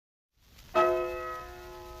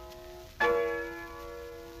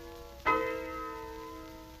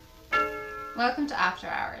Welcome to After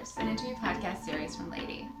Hours, an interview podcast series from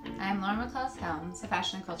Lady. I am Lauren McClaus-Helms, a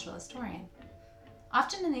fashion and cultural historian.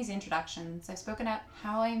 Often in these introductions, I've spoken about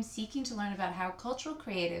how I am seeking to learn about how cultural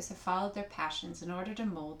creatives have followed their passions in order to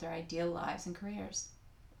mold their ideal lives and careers.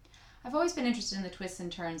 I've always been interested in the twists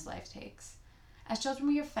and turns life takes. As children,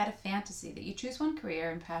 we are fed a fantasy that you choose one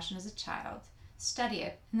career and passion as a child, study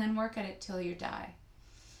it, and then work at it till you die.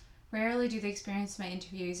 Rarely do the experiences of my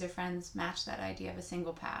interviewees or friends match that idea of a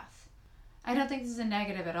single path. I don't think this is a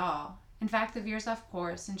negative at all. In fact, the veers off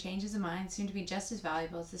course and changes of mind seem to be just as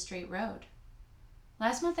valuable as the straight road.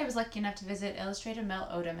 Last month, I was lucky enough to visit illustrator Mel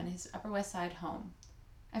Odom in his Upper West Side home.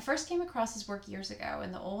 I first came across his work years ago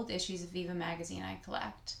in the old issues of Viva magazine I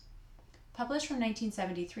collect. Published from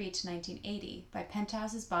 1973 to 1980 by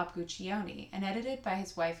Penthouse's Bob Guccione and edited by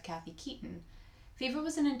his wife Kathy Keaton, Viva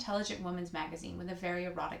was an intelligent woman's magazine with a very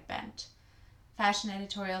erotic bent. Fashion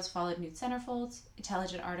editorials followed nude centerfolds,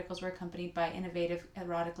 intelligent articles were accompanied by innovative,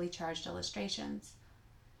 erotically charged illustrations.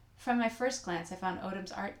 From my first glance, I found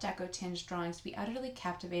Odom's Art Deco-tinged drawings to be utterly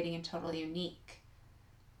captivating and totally unique.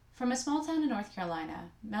 From a small town in North Carolina,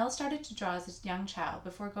 Mel started to draw as a young child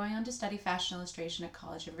before going on to study fashion illustration at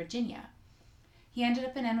College of Virginia. He ended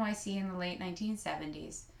up in NYC in the late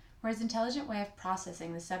 1970s, where his intelligent way of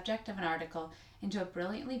processing the subject of an article into a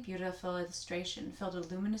brilliantly beautiful illustration filled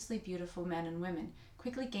with luminously beautiful men and women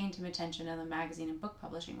quickly gained him attention in the magazine and book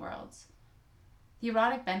publishing worlds. The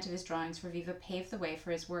erotic bent of his drawings for Viva paved the way for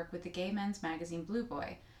his work with the gay men's magazine Blue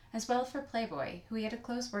Boy, as well as for Playboy, who he had a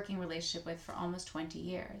close working relationship with for almost 20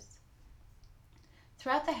 years.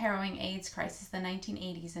 Throughout the harrowing AIDS crisis of the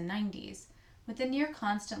 1980s and 90s, with the near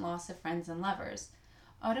constant loss of friends and lovers,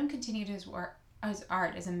 Odom continued his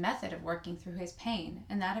art as a method of working through his pain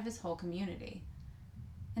and that of his whole community.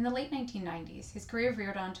 In the late 1990s, his career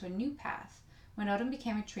veered onto a new path when Odom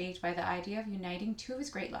became intrigued by the idea of uniting two of his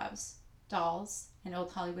great loves, dolls and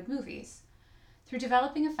old Hollywood movies, through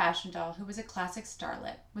developing a fashion doll who was a classic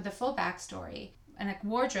starlet with a full backstory and a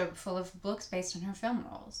wardrobe full of books based on her film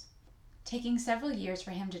roles. Taking several years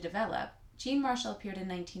for him to develop, Jean Marshall appeared in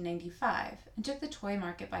 1995 and took the toy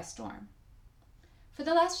market by storm. For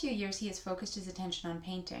the last few years, he has focused his attention on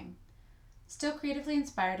painting. Still creatively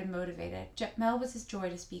inspired and motivated, Mel was his joy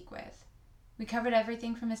to speak with. We covered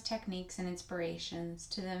everything from his techniques and inspirations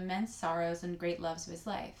to the immense sorrows and great loves of his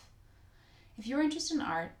life. If you're interested in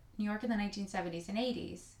art, New York in the 1970s and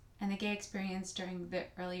 80s, and the gay experience during the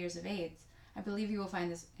early years of AIDS, I believe you will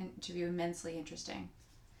find this interview immensely interesting.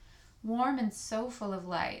 Warm and so full of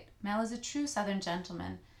light, Mel is a true Southern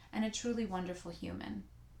gentleman and a truly wonderful human.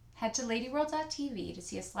 Head to ladyworld.tv to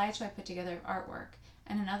see a slideshow I put together of artwork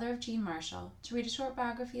and another of Jean Marshall, to read a short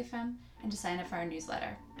biography of him, and to sign up for our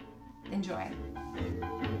newsletter. Enjoy.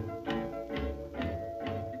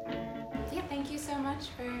 Yeah, thank you so much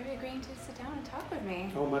for agreeing to sit down and talk with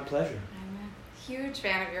me. Oh, my pleasure. I'm a huge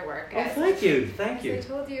fan of your work. Oh, thank you. Thank you. As I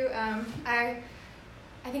told you, I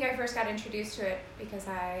think I first got introduced to it because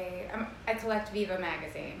I collect Viva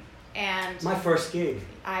magazine. And my first gig.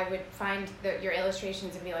 I would find your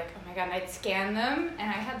illustrations and be like, oh my god, and I'd scan them. And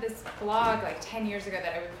I had this blog like 10 years ago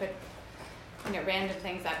that I would put, random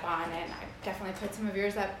things up on, and I definitely put some of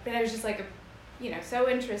yours up. But I was just like, so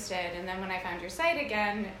interested. And then when I found your site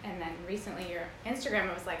again, and then recently your Instagram,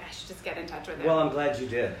 I was like, I should just get in touch with it. Well, I'm glad you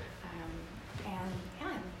did. And yeah,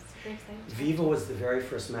 I'm super excited. Viva was the very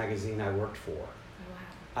first magazine I worked for. Oh,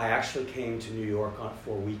 wow. I actually came to New York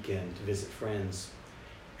for a weekend to visit friends,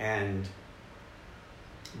 and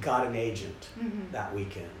got an agent that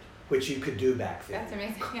weekend, which you could do back then. That's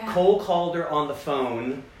amazing. Yeah. Cole called her on the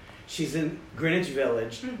phone. She's in Greenwich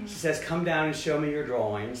Village. Mm-hmm. She says, come down and show me your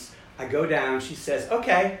drawings. I go down. She says,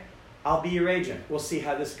 okay, I'll be your agent. We'll see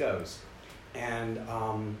how this goes. And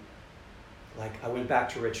I went back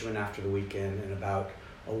to Richmond after the weekend, and about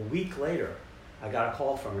a week later, I got a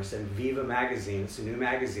call from her saying, Viva magazine, it's a new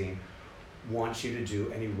magazine, wants you to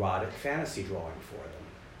do an erotic fantasy drawing for them.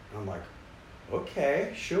 And I'm like,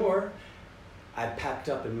 okay, sure. I packed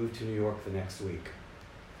up and moved to New York the next week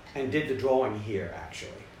and did the drawing here,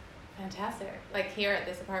 actually. Fantastic. Like here at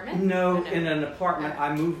this apartment? No, in an apartment.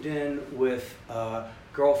 I moved in with a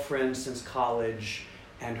girlfriend since college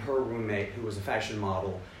and her roommate, who was a fashion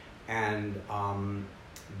model, and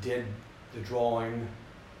did the drawing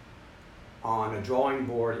on a drawing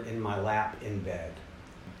board in my lap in bed.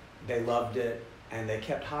 They loved it, and they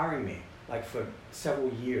kept hiring me. Like for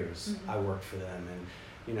several years, I worked for them,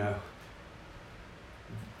 and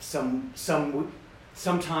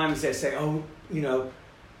sometimes they say, oh, no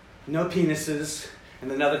penises, and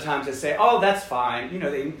then other times they say, oh, that's fine.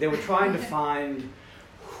 They were trying to find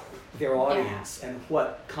their audience and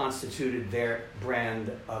what constituted their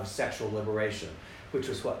brand of sexual liberation, which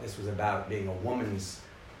was what this was about, being a woman's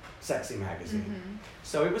sexy magazine. Mm-hmm.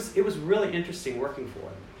 So it was really interesting working for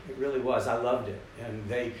them. It really was. I loved it,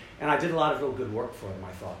 and I did a lot of real good work for them,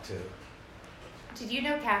 I thought, too. Did you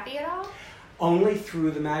know Kathy at all? Only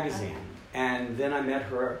through the magazine, Okay. and then I met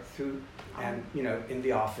her through, and in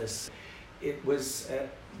the office. It was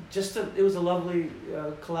it was a lovely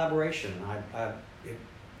collaboration. It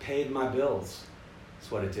paid my bills.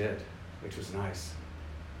 That's what it did, which was nice.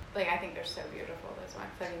 Like, I think they're so beautiful, those ones.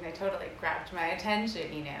 I mean, they totally grabbed my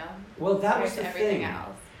attention, you know. Well, that was compared the to everything thing.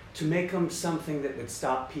 else. To make them something that would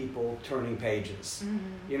stop people turning pages.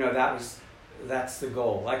 Mm-hmm. That's the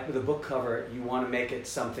goal. Like with a book cover, you want to make it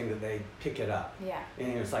something that they pick it up. Yeah.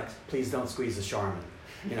 And it's like, please don't squeeze the Charmin.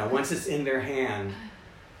 Once it's in their hand,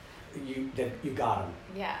 you got them.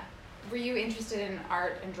 Yeah. Were you interested in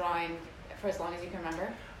art and drawing for as long as you can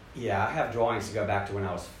remember? Yeah, I have drawings to go back to when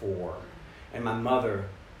I was 4. And my mother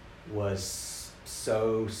was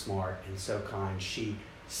so smart and so kind. She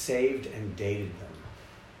saved and dated them.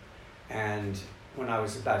 And when I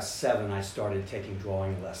was about 7, I started taking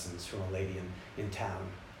drawing lessons from a lady in town.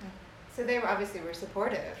 So they were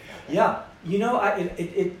supportive. Yeah,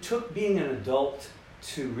 it took being an adult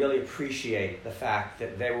to really appreciate the fact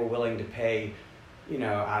that they were willing to pay,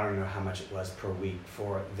 I don't know how much it was per week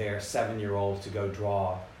for their 7-year-old to go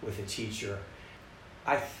draw with a teacher.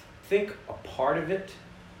 I think a part of it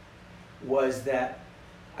was that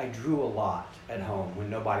I drew a lot at home when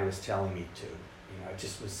nobody was telling me to. It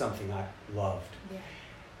just was something I loved. Yeah.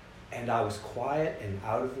 And I was quiet and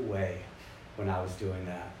out of the way when I was doing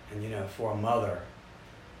that. And for a mother,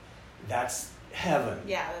 that's heaven.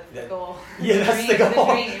 Yeah, that's the goal. Yeah, that's the goal.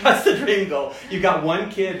 Dream. That's the dream goal. You got one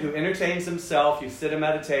kid who entertains himself. You sit him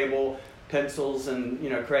at a table, pencils and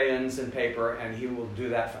crayons and paper, and he will do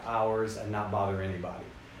that for hours and not bother anybody.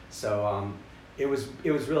 So it was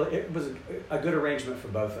a good arrangement for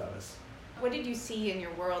both of us. What did you see in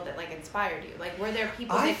your world that inspired you? Were there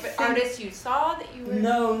people, artists you saw that you were?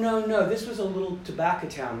 No. This was a little tobacco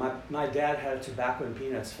town. My dad had a tobacco and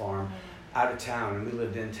peanuts farm out of town, and we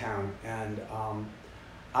lived in town. And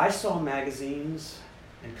I saw magazines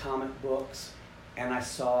and comic books, and I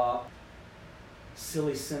saw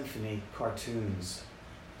Silly Symphony cartoons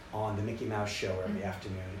on the Mickey Mouse show every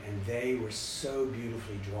afternoon, and they were so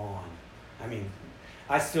beautifully drawn. I mean,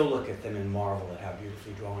 I still look at them and marvel at how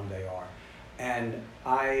beautifully drawn they are. And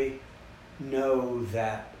I know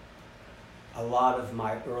that a lot of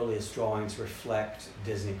my earliest drawings reflect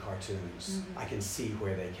Disney cartoons. Mm-hmm. I can see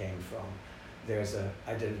where they came from.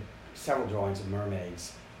 I did several drawings of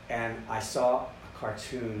mermaids, and I saw a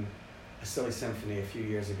cartoon, a Silly Symphony a few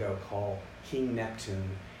years ago called King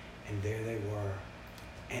Neptune, and there they were.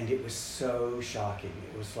 And it was so shocking.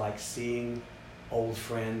 It was like seeing old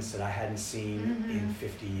friends that I hadn't seen in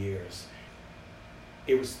 50 years.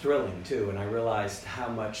 It was thrilling too, and I realized how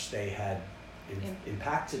much they had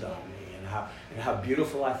impacted on me, and how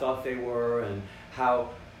beautiful I thought they were, and how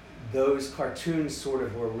those cartoons sort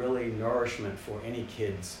of were really nourishment for any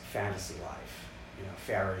kid's fantasy life.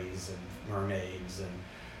 Fairies and mermaids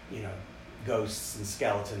and ghosts and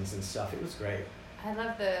skeletons and stuff. It was great. I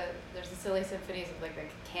love there's the Silly Symphonies of the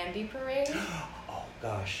candy parade. Oh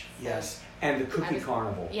gosh, yes. And the Cookie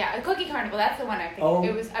Carnival. Yeah, a Cookie Carnival, that's the one I think.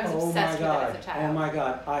 I was obsessed with it as a child. Oh my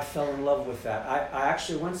God, I fell in love with that. I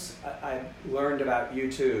actually once I learned about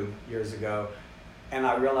U2 years ago, and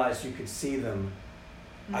I realized you could see them.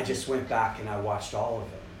 I just went back and I watched all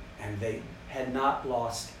of them, and they had not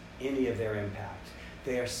lost any of their impact.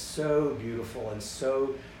 They are so beautiful and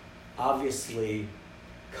so obviously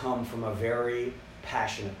come from a very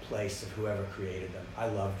passionate place of whoever created them. I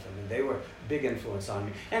loved them, and they were a big influence on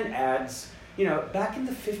me. And ads, back in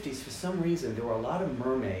the 50s, for some reason, there were a lot of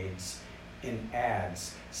mermaids in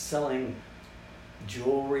ads selling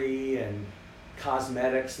jewelry and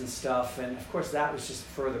cosmetics and stuff, and of course that was just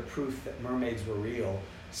further proof that mermaids were real.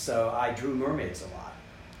 So I drew mermaids a lot.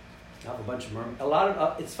 I have a bunch of mermaids.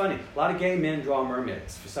 It's funny, a lot of gay men draw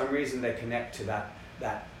mermaids. For some reason they connect to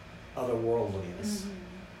that otherworldliness.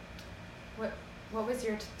 What was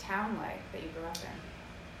your town like that you grew up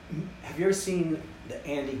in? Have you ever seen the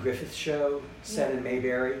Andy Griffith Show set in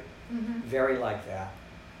Mayberry? Very like that.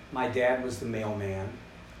 My dad was the mailman,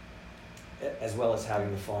 as well as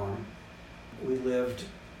having the farm. We lived,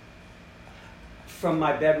 from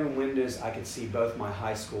my bedroom windows, I could see both my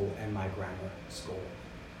high school and my grammar school.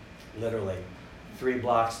 Literally, 3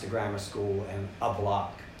 blocks to grammar school and a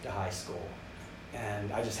block to high school.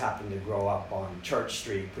 And I just happened to grow up on Church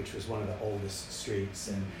Street, which was one of the oldest streets,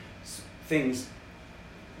 and things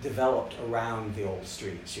developed around the old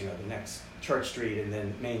streets. You know, the next Church Street and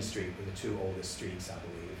then Main Street were the two oldest streets, I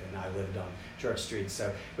believe, and I lived on Church Street.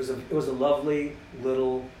 So it was a lovely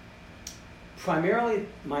little. Primarily,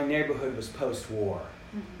 my neighborhood was post-war.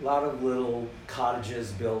 A lot of little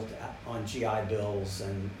cottages built on GI Bills,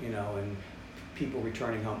 and you know, and people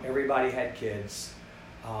returning home. Everybody had kids.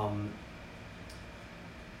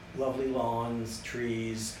 Lovely lawns,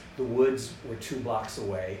 trees. The woods were 2 blocks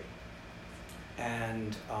away,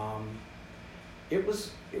 and it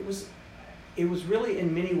was really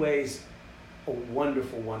in many ways a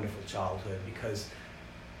wonderful, wonderful childhood, because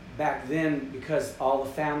back then, because all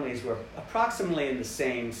the families were approximately in the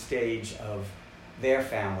same stage of their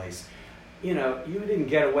families, you know, you didn't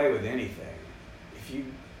get away with anything. If you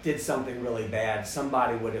did something really bad,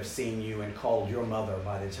 somebody would have seen you and called your mother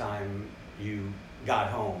by the time you got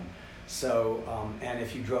home. So, and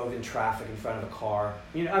if you drove in traffic in front of a car,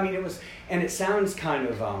 you know, I mean, it was, and it sounds kind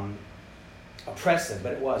of oppressive,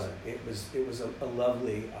 but it wasn't. It was a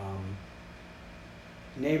lovely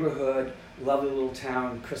neighborhood, lovely little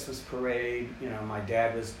town, Christmas parade. You know, my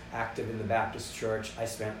dad was active in the Baptist church. I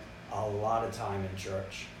spent a lot of time in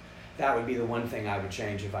church. That would be the one thing I would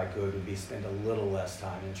change if I could, would be spend a little less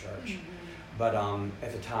time in church. But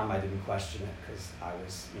at the time I didn't question it, because I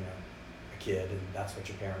was, you know, a kid, and that's what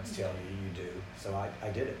your parents tell you do. So I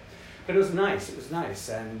did it. But it was nice,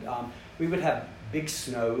 and we would have big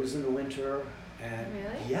snows in the winter. And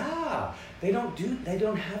really? Yeah, they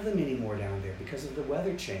don't have them anymore down there because of the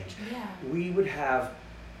weather change. Yeah. We would have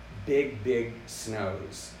big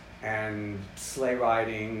snows and sleigh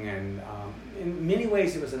riding, and in many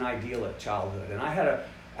ways it was an idyllic childhood. And I had a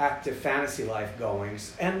active fantasy life going,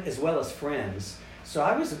 and as well as friends. So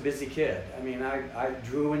I was a busy kid. I mean, I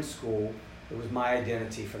drew in school. It was my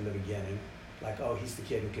identity from the beginning. Like, oh, he's the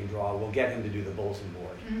kid who can draw. We'll get him to do the bulletin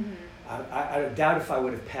board. I doubt if I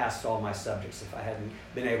would have passed all my subjects if I hadn't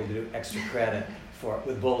been able to do extra credit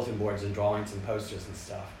with bulletin boards and drawings and posters and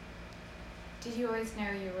stuff. Did you always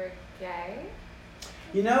know you were gay?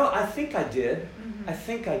 You know, I think I did. I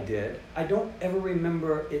think I did. I don't ever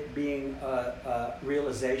remember it being a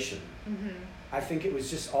realization. I think it was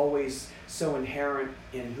just always so inherent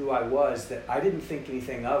in who I was that I didn't think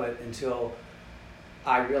anything of it until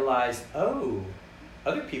I realized, oh,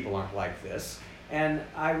 other people aren't like this. And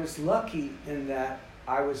I was lucky in that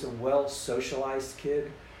I was a well-socialized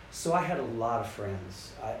kid, so I had a lot of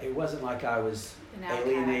friends. It wasn't like I was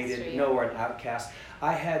alienated, or an outcast.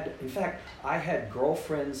 I had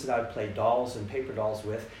girlfriends that I would play dolls and paper dolls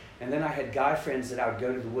with, and then I had guy friends that I would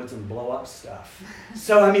go to the woods and blow up stuff.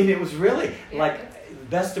 So, I mean, it was really like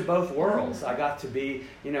best of both worlds. I got to be,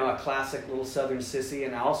 you know, a classic little Southern sissy,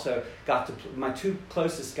 and I also got to, my 2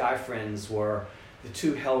 closest guy friends were the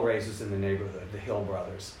 2 Hellraisers in the neighborhood, the Hill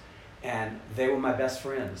brothers, and they were my best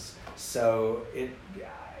friends. So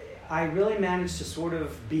I really managed to sort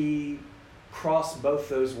of cross both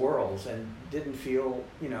those worlds, and didn't feel,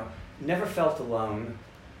 you know, never felt alone.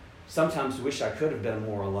 Sometimes wish I could have been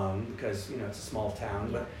more alone, because, you know, it's a small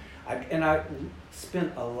town. But I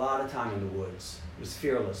spent a lot of time in the woods. Was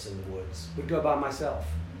fearless in the woods. Would go by myself.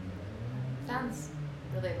 Sounds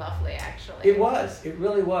really lovely, actually. It was. It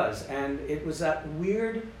really was. And it was that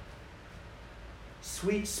weird,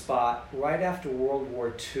 sweet spot right after World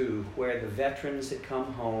War II where the veterans had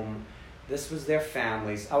come home. This was their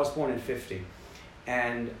families. I was born in 50.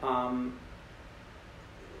 And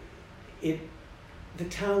the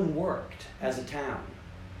town worked as a town.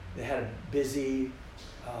 They had a busy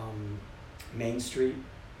Main Street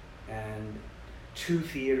and 2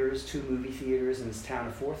 movie theaters in this town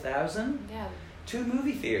of 4,000. Yeah. 2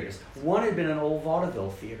 movie theaters. One had been an old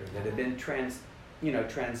vaudeville theater that had been transferred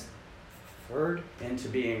into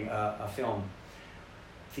being a film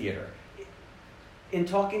theater. In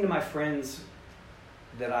talking to my friends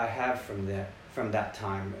that I have from that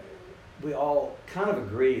time, we all kind of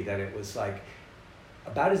agree that it was like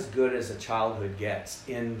about as good as a childhood gets.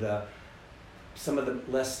 Some of the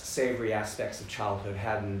less savory aspects of childhood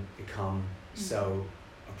hadn't become so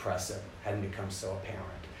oppressive, hadn't become so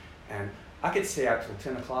apparent. And I could stay out till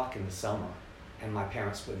 10 o'clock in the summer, and my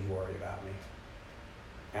parents wouldn't worry about me.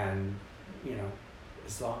 And, you know,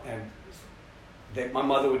 my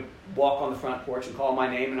mother would walk on the front porch and call my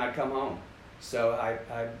name, and I'd come home. So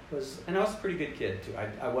I was a pretty good kid too.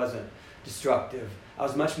 I wasn't destructive. I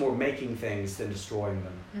was much more making things than destroying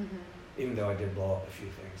them, even though I did blow up a few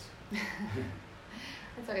things.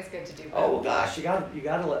 It's always good to do both. Oh, well, gosh, you got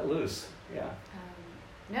to let loose. Yeah.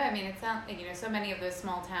 No, I mean, it sounds like, you know, so many of those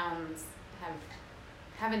small towns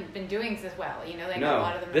haven't been doing as well. You know, like a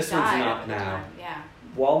lot of them this have died one's not over the now. time. Yeah.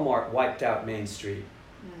 Walmart wiped out Main Street.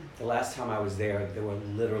 the last time I was there were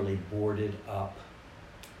literally boarded up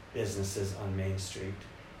businesses on Main Street.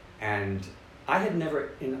 And I had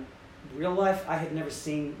never, in real life, I had never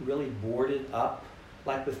seen really boarded up,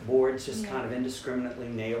 like with boards just kind of indiscriminately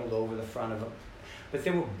nailed over the front of them. But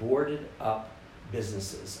there were boarded up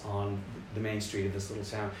businesses on the main street of this little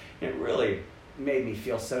town. And it really made me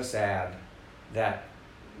feel so sad that,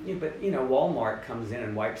 but Walmart comes in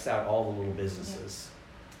and wipes out all the little businesses.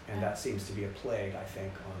 And that seems to be a plague, I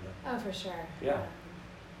think, on the... Oh, for sure. Yeah.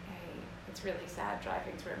 It's really sad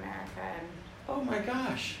driving through America and... Oh my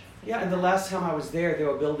gosh. Yeah, and the last time I was there, they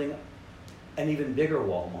were building an even bigger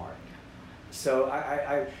Walmart. So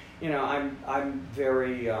I'm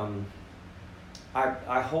very,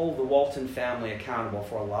 I hold the Walton family accountable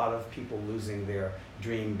for a lot of people losing their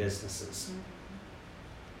dream businesses.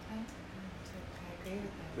 I agree with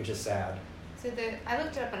that. Which is sad. So I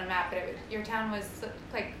looked it up on a map, but your town was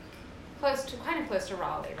like kind of close to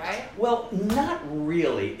Raleigh, right? Well, not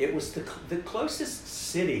really. It was the closest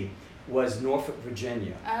city was Norfolk,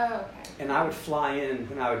 Virginia. Oh, okay. And I would fly in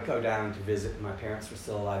when I would go down to visit. My parents were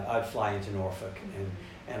still alive. I'd fly into Norfolk,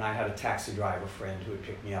 and I had a taxi driver friend who would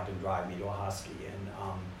pick me up and drive me to Ahoskie. And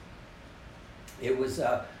it was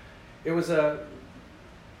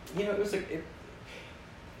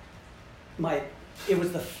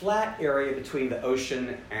the flat area between the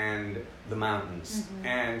ocean and the mountains,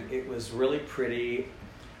 and it was really pretty.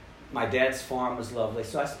 My dad's farm was lovely,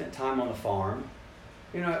 so I spent time on the farm.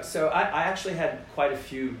 So I actually had quite a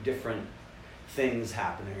few different things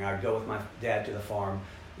happening. I'd go with my dad to the farm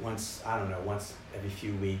once every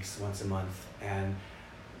few weeks, once a month, and,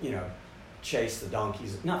 chase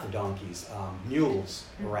mules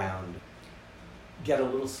around, get a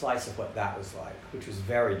little slice of what that was like, which was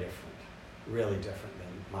very different, really different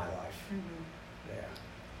than my life there.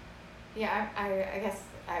 Yeah, I guess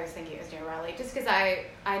I was thinking it was near Raleigh, just because I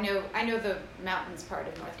know the mountains part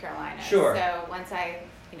of North Carolina. Sure. So once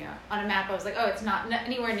on a map I was like, oh, it's not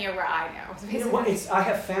anywhere near where I know. I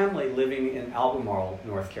have family living in Albemarle,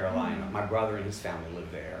 North Carolina. My brother and his family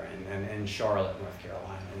live there, and Charlotte, North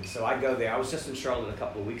Carolina. And so I go there. I was just in Charlotte a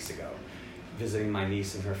couple of weeks ago, visiting my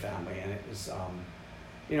niece and her family, and it was,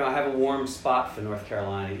 I have a warm spot for North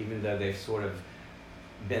Carolina, even though they've sort of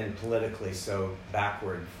been politically so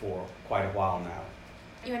backward for quite a while now.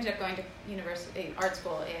 You ended up going to art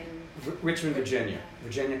school in... Richmond, Virginia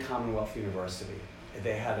Commonwealth University.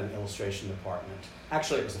 They had an illustration department.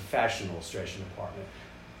 Actually, it was a fashion illustration department.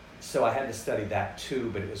 So I had to study that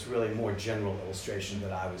too, but it was really more general illustration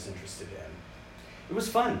that I was interested in. It was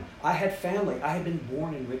fun. I had family. I had been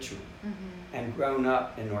born in Richmond and grown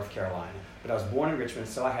up in North Carolina. But I was born in Richmond,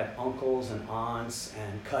 so I had uncles and aunts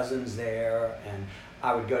and cousins there, and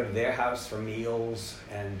I would go to their house for meals,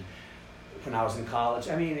 and when I was in college.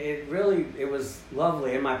 I mean, it was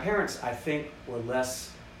lovely. And my parents, I think, were less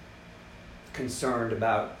concerned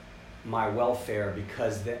about my welfare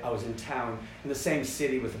because I was in town in the same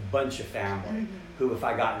city with a bunch of family who, if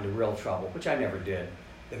I got into real trouble, which I never did,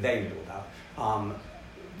 that they knew about,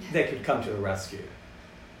 they could come to the rescue.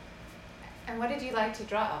 And what did you like to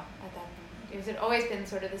draw at that point? Has it always been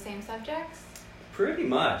sort of the same subjects? Pretty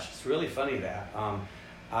much. It's really funny that.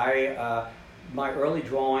 My early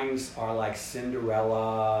drawings are like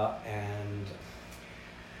Cinderella and,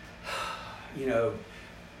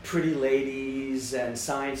 pretty ladies and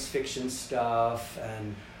science fiction stuff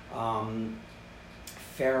and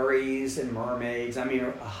fairies and mermaids. I mean,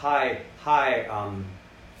 a high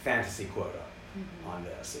fantasy quota on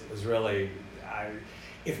this. It was really,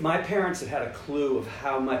 if my parents had had a clue of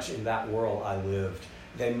how much in that world I lived,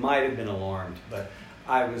 they might have been alarmed, but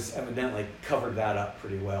I was evidently covered that up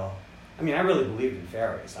pretty well. I mean, I really believed in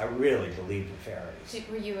fairies. I really believed in fairies.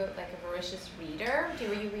 Were you like a voracious reader?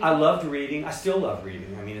 Were you reading? I loved reading. I still love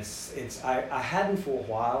reading. I mean, I hadn't for a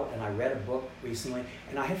while, and I read a book recently,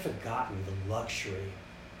 and I had forgotten the luxury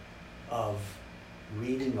of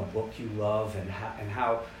reading a book you love and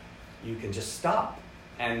how you can just stop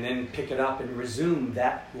and then pick it up and resume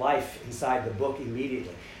that life inside the book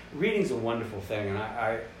immediately. Reading's a wonderful thing, and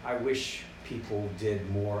I wish people did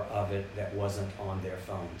more of it that wasn't on their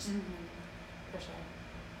phones. For sure.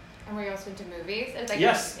 And were you also into movies?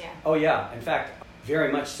 Yes. Yeah. Oh, yeah. In fact, very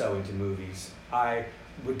much so into movies. I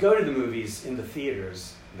would go to the movies in the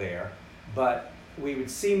theaters there, but we would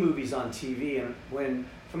see movies on TV, and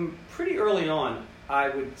from pretty early on, I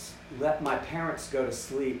would let my parents go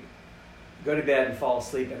to bed and fall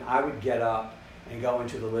asleep, and I would get up and go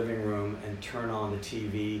into the living room and turn on the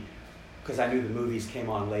TV, because I knew the movies came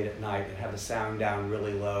on late at night, and have the sound down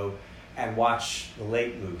really low and watch the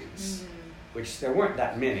late movies. which there weren't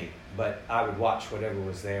that many, but I would watch whatever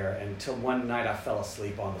was there until one night I fell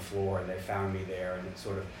asleep on the floor and they found me there, and it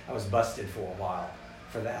sort of, I was busted for a while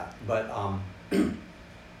for that. But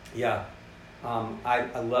yeah,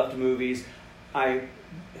 I loved movies. I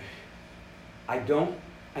don't,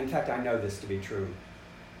 in fact, I know this to be true.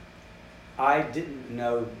 I didn't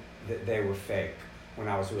know that they were fake when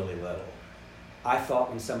I was really little. I thought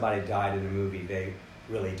when somebody died in a movie, they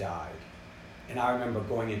really died. And I remember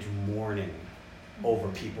going into mourning over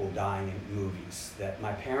people dying in movies, that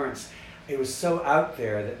my parents, it was so out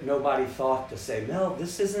there that nobody thought to say, Mel,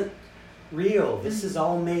 this isn't real, this is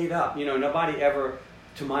all made up. You know, nobody ever,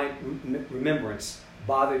 to my remembrance,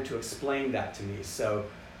 bothered to explain that to me. So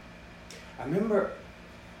I remember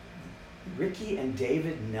Ricky and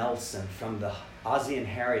David Nelson from the Ozzie and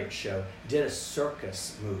Harriet show did a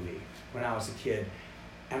circus movie when I was a kid,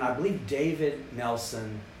 and I believe David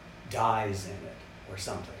Nelson dies in it or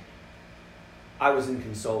something. I was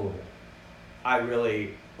inconsolable. I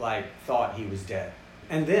really thought he was dead.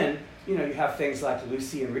 And then, you know, you have things like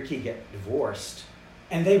Lucy and Ricky get divorced,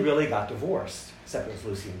 and they really got divorced, except it was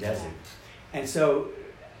Lucy and Desi. And so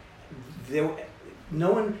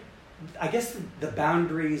no one, I guess the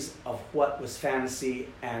boundaries of what was fantasy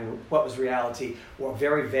and what was reality were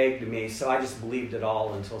very vague to me, so I just believed it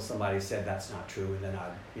all until somebody said that's not true, and then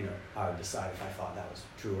I would decide if I thought that was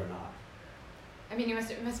true or not. I mean, it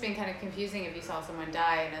must have been kind of confusing if you saw someone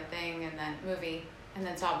die in a thing and then movie and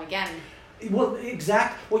then saw them again. Well,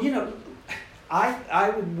 well, you know, I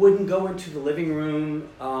wouldn't go into the living room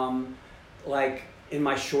in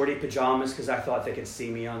my shorty pajamas because I thought they could see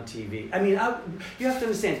me on TV. I mean, you have to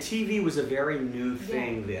understand, TV was a very new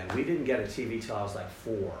thing then. We didn't get a TV till I was like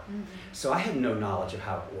 4. Mm-hmm. So I had no knowledge of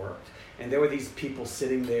how it worked. And there were these people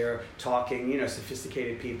sitting there talking, you know,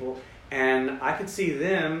 sophisticated people. And I could see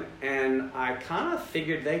them, and I kind of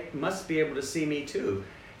figured they must be able to see me too.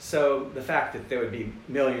 So the fact that there would be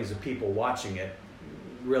millions of people watching it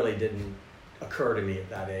really didn't occur to me at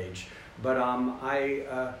that age. But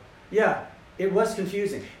it was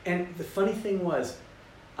confusing. And the funny thing was,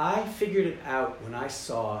 I figured it out when I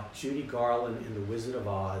saw Judy Garland in The Wizard of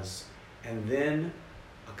Oz, and then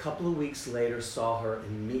a couple of weeks later saw her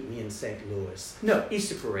in Meet Me in St. Louis. No,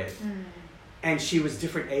 Easter Parade. Mm. And she was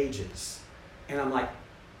different ages. And I'm like,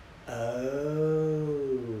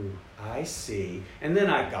 oh, I see. And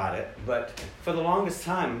then I got it. But for the longest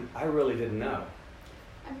time, I really didn't know.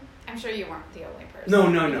 I'm sure you weren't the only person. No.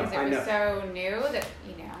 Because it was so new that,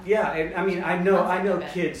 you know. Yeah, I mean, I know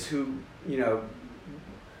kids who, you know,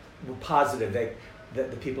 were positive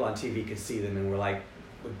that the people on TV could see them and were like,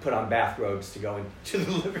 would put on bathrobes to go into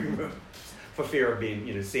the living room for fear of being,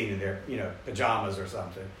 you know, seen in their, you know, pajamas or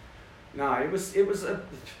something. No, it was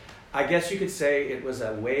I guess you could say it was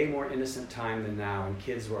a way more innocent time than now, and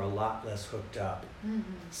kids were a lot less hooked up. Mm-hmm.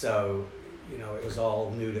 So, you know, it was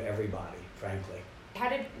all new to everybody, frankly. How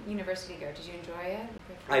did university go? Did you enjoy it?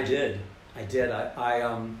 I did.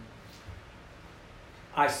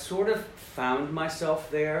 I sort of found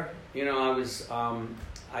myself there. You know, I was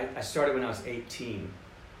I started when I was 18,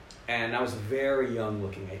 and I was a very young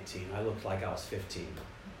looking 18. I looked like I was 15,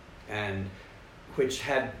 and which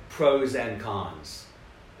had pros and cons,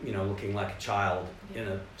 you know, looking like a child in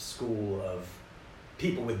a school of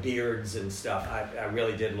people with beards and stuff. I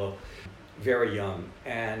really did look very young.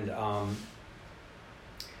 And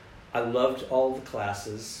I loved all the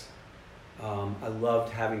classes. I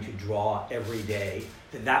loved having to draw every day.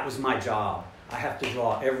 That was my job. I have to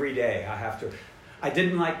draw every day. I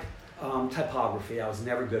didn't like typography. I was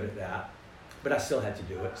never good at that. But I still had to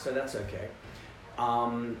do it, so that's okay.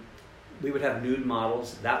 We would have nude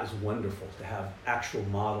models. That was wonderful to have actual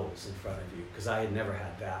models in front of you, because I had never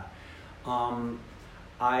had that.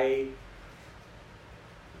 I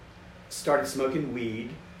started smoking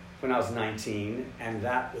weed when I was 19, and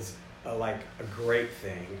that was a great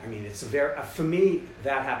thing. I mean, it's for me,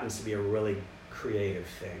 that happens to be a really creative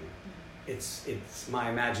thing. It's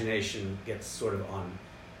my imagination gets sort of on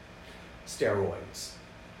steroids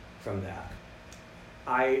from that.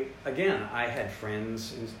 I had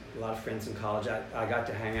friends, a lot of friends in college. I got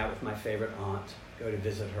to hang out with my favorite aunt, go to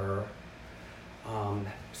visit her,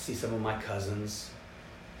 see some of my cousins.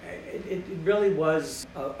 It really was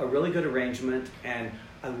a really good arrangement, and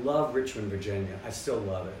I love Richmond, Virginia. I still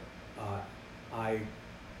love it. I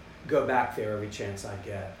go back there every chance I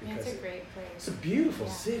get. Because it's a great place. It's a beautiful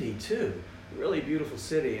city, too. Really beautiful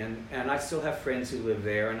city, and I still have friends who live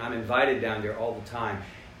there, and I'm invited down there all the time.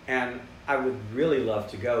 And I would really love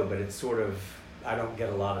to go, but it's sort of, I don't get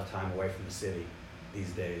a lot of time away from the city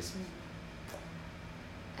these days.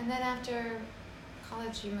 And then after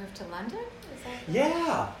college, you moved to London? Is that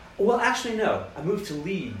yeah. Well, actually, no. I moved to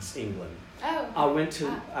Leeds, England. Oh. I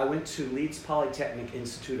went to Leeds Polytechnic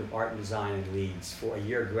Institute of Art and Design in Leeds for a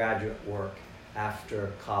year graduate work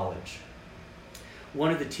after college.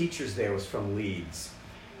 One of the teachers there was from Leeds,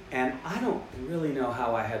 and I don't really know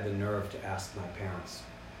how I had the nerve to ask my parents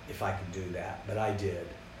if I could do that, but I did,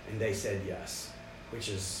 and they said yes, which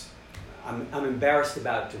is, I'm embarrassed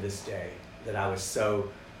about it to this day, that I was so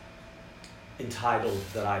entitled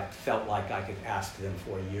that I felt like I could ask them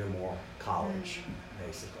for a year more college,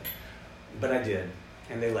 basically. But I did,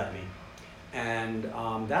 and they let me. And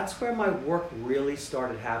that's where my work really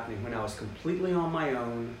started happening, when I was completely on my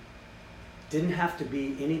own, didn't have to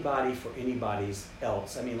be anybody for anybody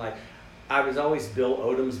else. I mean, like, I was always Bill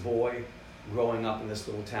Odom's boy growing up in this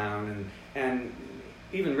little town, and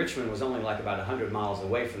even Richmond was only like about 100 miles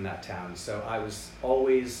away from that town, so I was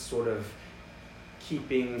always sort of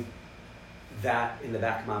keeping that in the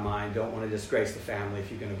back of my mind. Don't want to disgrace the family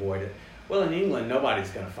if you can avoid it. Well, in England, nobody's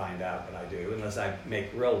going to find out what I do unless I make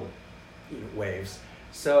real waves.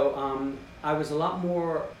 So I was a lot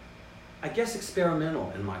more, I guess,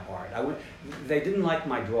 experimental in my art. They didn't like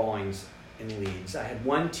my drawings in Leeds. I had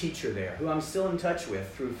one teacher there who I'm still in touch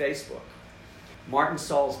with through Facebook, Martin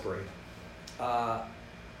Salisbury,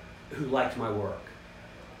 who liked my work.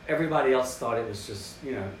 Everybody else thought it was just,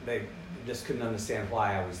 they just couldn't understand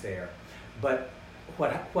why I was there. But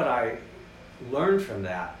what I learned from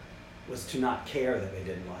that was to not care that they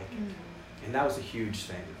didn't like it. And that was a huge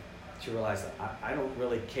thing, to realize that I don't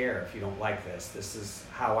really care if you don't like this. This is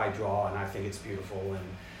how I draw, and I think it's beautiful.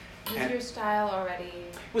 Was your style already?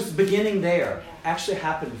 It was beginning there. Yeah. Actually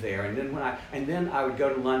happened there. And then I would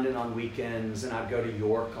go to London on weekends, and I'd go to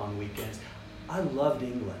York on weekends. I loved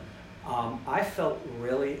England. I felt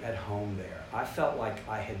really at home there. I felt like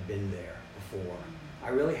I had been there before. I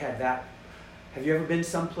really had that. Have you ever been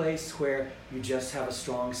someplace where you just have a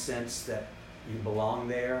strong sense that you belong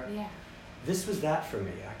there? Yeah. This was that for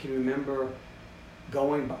me. I can remember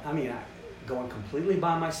going completely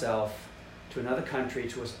by myself to another country.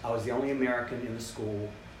 I was the only American in the school,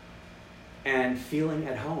 and feeling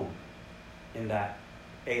at home in that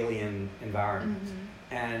alien environment.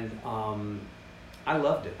 And I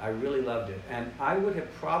loved it. I really loved it. And I would have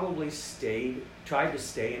probably tried to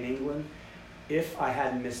stay in England if I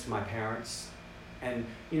hadn't missed my parents. And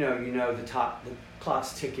the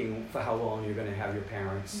clock's ticking for how long you're going to have your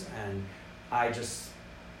parents. And I just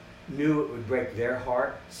knew it would break their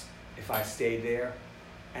hearts if I stayed there.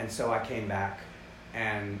 And so I came back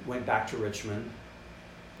and went back to Richmond,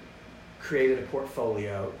 created a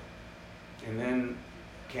portfolio, and then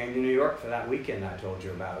came to New York for that weekend I told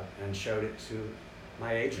you about and showed it to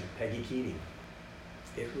my agent, Peggy Keating.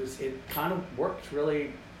 It kind of worked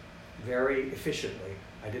really very efficiently.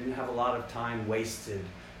 I didn't have a lot of time wasted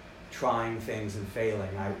trying things and failing.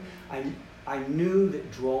 I knew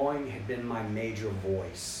that drawing had been my major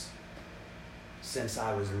voice since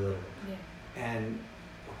I was little. Yeah. And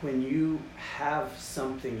when you have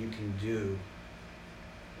something you can do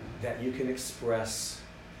that you can express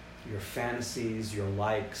your fantasies, your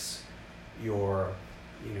likes,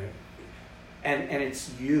 and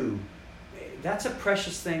it's you, that's a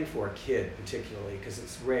precious thing for a kid particularly, because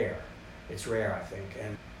it's rare. It's rare, I think.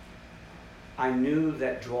 And I knew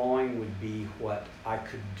that drawing would be what I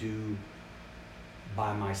could do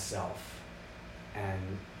by myself,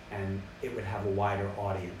 and it would have a wider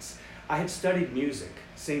audience. I had studied music,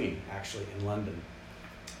 singing actually, in London,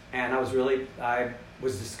 and I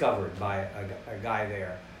was discovered by a guy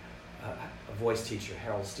there, a voice teacher,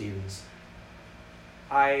 Harold Stevens.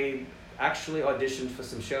 I actually auditioned for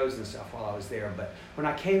some shows and stuff while I was there, but when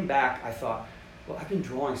I came back, I thought, well, I've been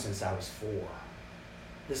drawing since I was 4.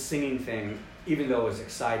 This singing thing, even though it was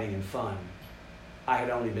exciting and fun, I had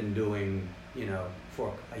only been doing,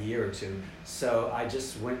 for a year or two. So I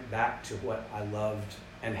just went back to what I loved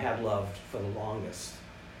and had loved for the longest.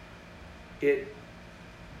 It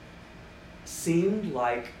seemed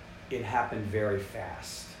like it happened very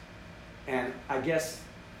fast. And I guess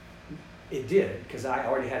it did, because I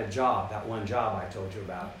already had a job, that one job I told you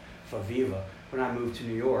about, for Viva, when I moved to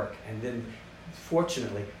New York. And then,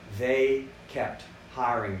 fortunately, they kept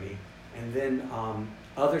hiring me. And then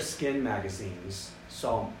other skin magazines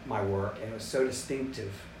saw my work, and it was so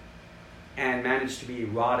distinctive and managed to be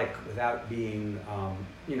erotic without being,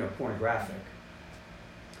 pornographic.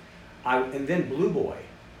 And then Blue Boy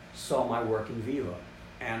saw my work in Viva,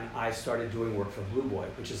 and I started doing work for Blue Boy,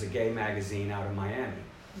 which is a gay magazine out of Miami.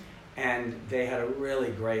 And they had a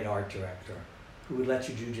really great art director who would let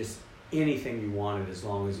you do just anything you wanted as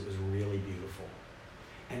long as it was really beautiful.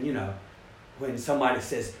 And when somebody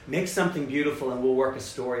says, make something beautiful and we'll work a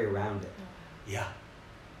story around it. Yeah,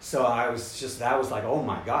 So that was like, oh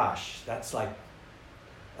my gosh, that's like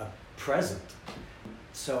a present.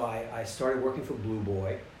 So I started working for Blue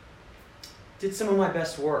Boy. Did some of my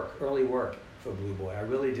best work, early work for Blue Boy. I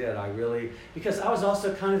really did. Because I was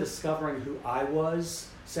also kind of discovering who I was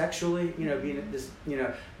sexually, being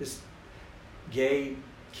this gay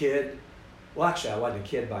kid. Well, actually, I wasn't a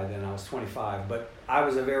kid by then. I was 25, but I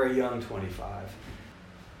was a very young 25.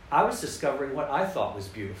 I was discovering what I thought was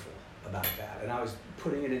beautiful about that, and I was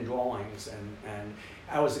putting it in drawings, and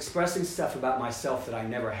I was expressing stuff about myself that I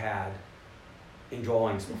never had in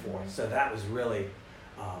drawings before. So that was really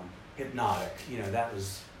hypnotic. That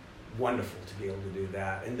was wonderful to be able to do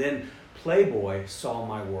that. And then Playboy saw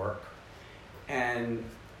my work, and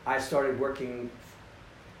I started working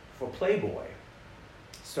for Playboy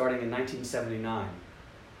starting in 1979.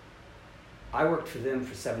 I worked for them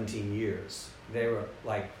for 17 years. They were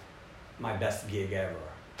like my best gig ever.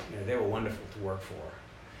 They were wonderful to work for.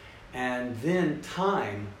 And then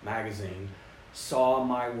Time magazine saw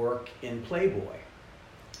my work in Playboy.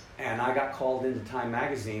 And I got called into Time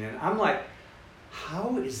magazine, and I'm like,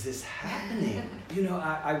 how is this happening?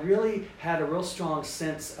 I really had a real strong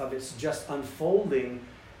sense of it's just unfolding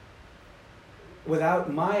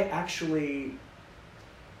without my actually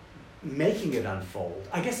making it unfold.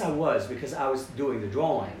 I guess I was, because I was doing the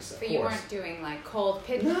drawings, But you weren't doing like cold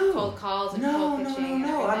calls and cold pitching.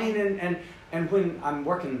 No. I mean, and when I'm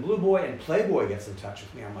working in Blue Boy and Playboy gets in touch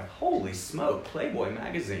with me, I'm like, holy smoke, Playboy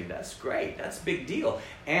magazine, that's great, that's a big deal.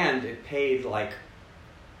 And it paid like,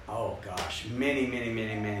 oh gosh, many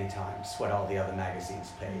times what all the other magazines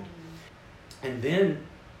paid. And then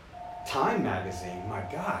Time magazine, my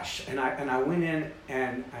gosh, and I went in,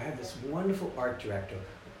 and I had this wonderful art director,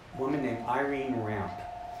 a woman named Irene Ramp.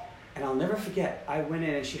 And I'll never forget, I went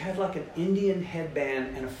in and she had like an Indian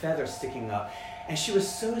headband and a feather sticking up. And she was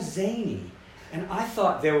so zany. And I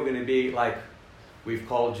thought they were going to be like, we've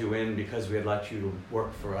called you in because we'd like you to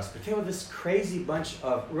work for us. But they were this crazy bunch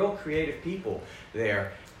of real creative people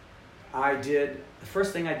there. The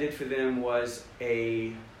first thing I did for them was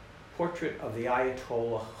a portrait of the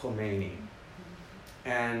Ayatollah Khomeini.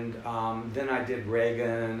 And then I did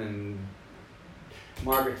Reagan and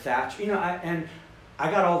Margaret Thatcher, and I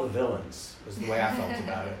got all the villains, was the way I felt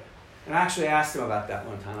about it. And I actually asked them about that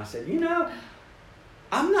one time. I said,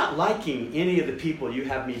 I'm not liking any of the people you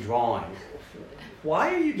have me drawing.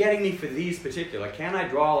 Why are you getting me for these particular? Can't I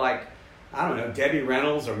draw like, I don't know, Debbie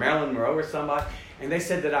Reynolds or Marilyn Monroe or somebody? And they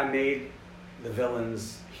said that I made the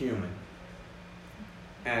villains human.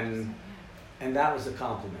 And that was a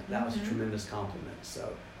compliment. That was a tremendous compliment.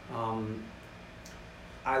 So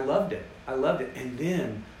I loved it. And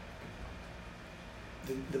then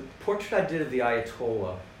the portrait I did of the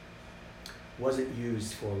Ayatollah wasn't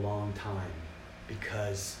used for a long time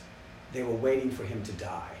because they were waiting for him to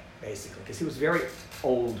die, basically, because he was very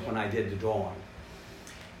old when I did the drawing.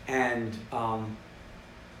 And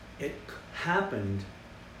it happened,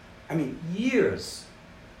 years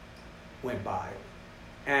went by,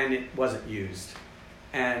 and it wasn't used.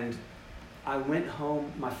 And I went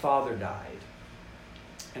home, my father died,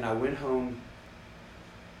 and I went home,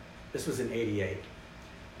 this was in '88,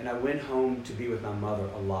 and I went home to be with my mother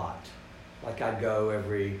a lot. Like I'd go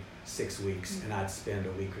every 6 weeks, and I'd spend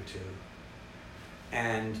a week or two.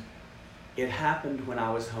 And it happened when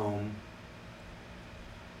I was home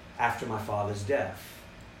after my father's death.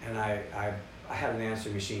 And I had an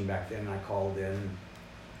answering machine back then, and I called in.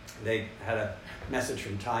 They had a message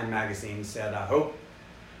from Time magazine, said, I hope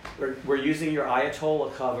we're using your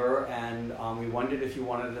Ayatollah cover, and we wondered if you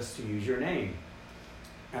wanted us to use your name.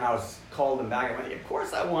 And I was called them back, and I went, of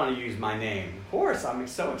course I want to use my name. Of course, I'm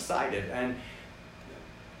so excited. And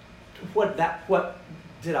what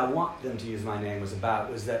did I want them to use my name was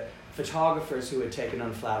about was that photographers who had taken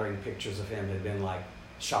unflattering pictures of him had been like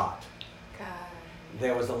shot. God.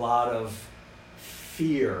 There was a lot of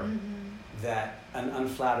fear that an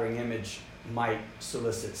unflattering image might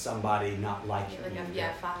solicit somebody not liking you.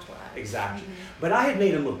 Fatwa. Exactly. But I had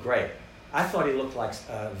made him look great. I thought he looked like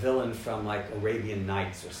a villain from like Arabian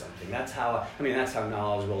Nights or something. That's how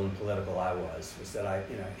knowledgeable and political I was that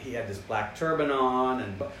he had this black turban on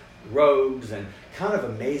and robes and kind of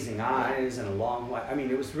amazing eyes and a long white.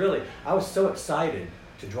 It was really, I was so excited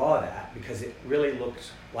to draw that because it really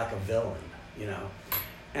looked like a villain,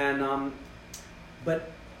 And,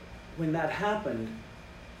 but when that happened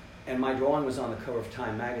and my drawing was on the cover of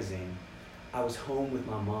Time magazine, I was home with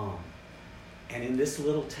my mom. And in this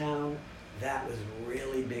little town, that was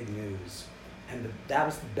really big news. And that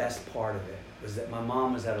was the best part of it, was that my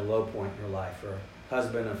mom was at a low point in her life. Her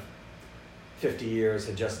husband of 50 years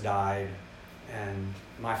had just died, and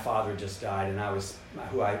my father just died, and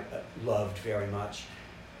who I loved very much,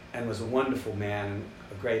 and was a wonderful man,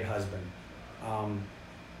 a great husband.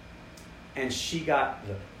 And she got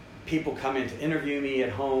the people come in to interview me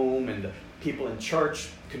at home, and the people in church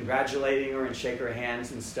congratulating her and shake her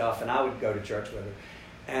hands and stuff, and I would go to church with her.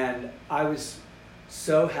 And I was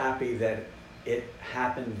so happy that it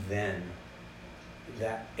happened then,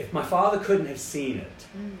 that if my father couldn't have seen it,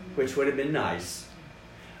 which would have been nice,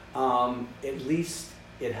 at least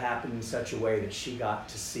it happened in such a way that she got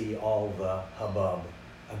to see all the hubbub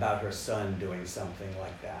about her son doing something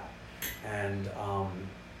like that. And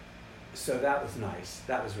so that was nice.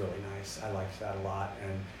 That was really nice. I liked that a lot.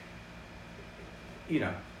 And, you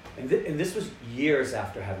know, and this was years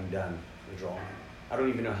after having done the drawing. I don't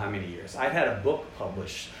even know how many years. I'd had a book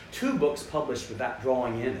published, 2 books published with that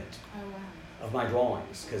drawing in it. Oh, wow. Of my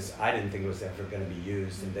drawings, because I didn't think it was ever going to be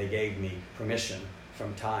used, and they gave me permission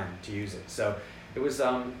from Time to use it. So it was,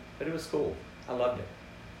 but it was cool. I loved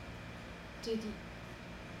it.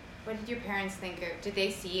 What did your parents think of? Did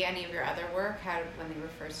they see any of your other work? When they were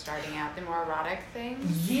first starting out, the more erotic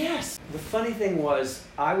things? Yes. The funny thing was,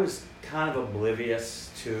 I was kind of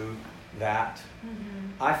oblivious to that.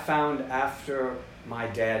 Mm-hmm. I found after my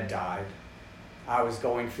dad died, I was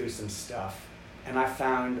going through some stuff, and I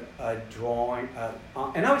found a drawing,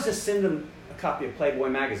 and I would just send them a copy of Playboy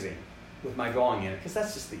magazine with my drawing in it, because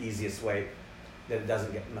that's just the easiest way that it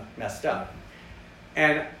doesn't get messed up.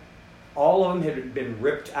 And all of them had been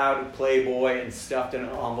ripped out of Playboy and stuffed in an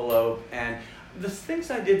envelope, and the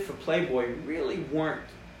things I did for Playboy really weren't,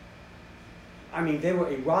 I mean, they were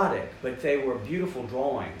erotic, but they were beautiful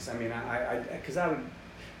drawings. I mean, because I would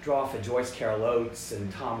draw for Joyce Carol Oates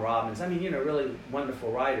and Tom Robbins. I mean, you know, really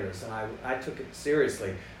wonderful writers, and I took it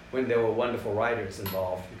seriously when there were wonderful writers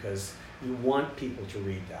involved, because you want people to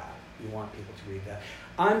read that. You want people to read that.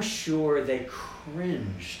 I'm sure they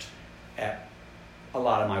cringed at a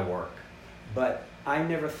lot of my work, but I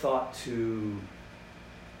never thought to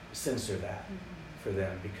censor that for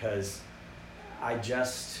them, because I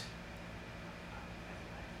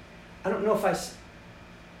don't know if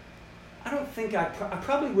I don't think I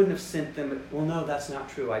probably wouldn't have sent them. Well, no, that's not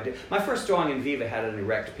true. I did. My first drawing in Viva had an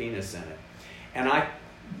erect penis in it, and I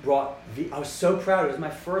was so proud. It was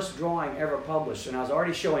my first drawing ever published, and I was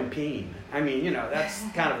already showing peen. I mean, you know, that's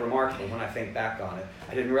kind of remarkable when I think back on it.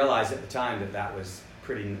 I didn't realize at the time that was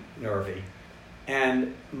pretty nervy,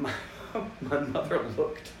 and my mother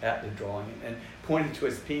looked at the drawing and pointed to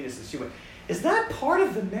his penis, and she went, "Is that part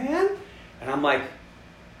of the man?" And I'm like,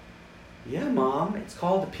 "Yeah, Mom, it's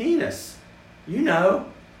called the penis. You know,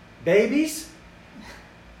 babies."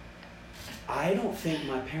 I don't think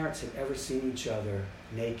my parents had ever seen each other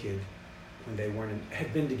naked when they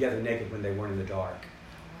had been together naked when they weren't in the dark.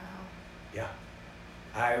 Wow. Yeah.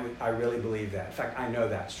 I really believe that. In fact, I know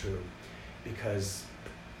that's true because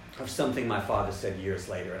of something my father said years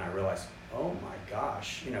later, and I realized, oh my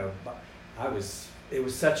gosh, you know, it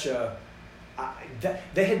was such a,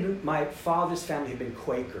 my father's family had been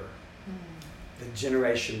Quaker. The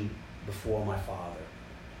generation before my father.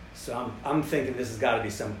 So I'm thinking this has got to be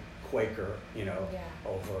some Quaker, you know,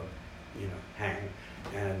 over, you know, hang.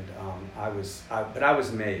 And but I was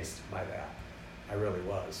amazed by that. I really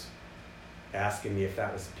was. Asking me if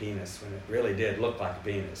that was a penis when it really did look like a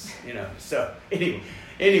penis, you know. So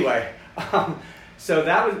anyway, so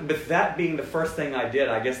but that being the first thing I did,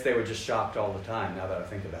 I guess they were just shocked all the time now that I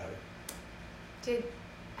think about it.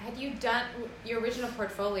 Had you done your original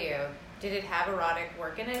portfolio? Did it have erotic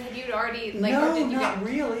work in it? Had you already no, or did you not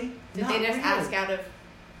really. Did they just ask out of?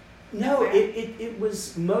 No, it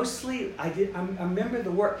was mostly I remember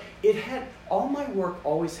the work. It had all my work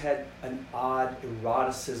always had an odd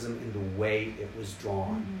eroticism in the way it was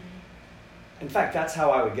drawn. Mm-hmm. In fact, that's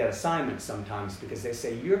how I would get assignments sometimes, because they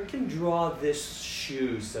say you can draw this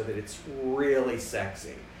shoe so that it's really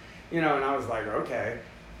sexy, you know. And I was like, okay,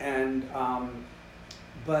 and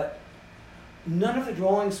but none of the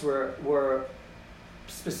drawings were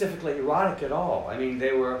specifically erotic at all. I mean,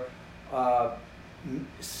 they were.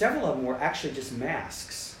 Several of them were actually just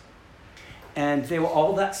masks, and they were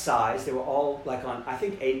all that size. They were all like on, I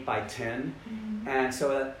think, 8 by 10, mm-hmm. And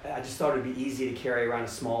so I just thought it'd be easy to carry around a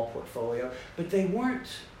small portfolio. But they weren't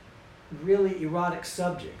really erotic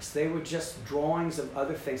subjects. They were just drawings of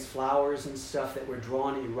other things, flowers and stuff that were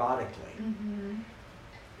drawn erotically. Mm-hmm.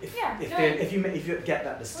 If you get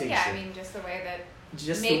that distinction. Well, yeah, I mean, just the way that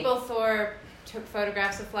Mapplethorpe took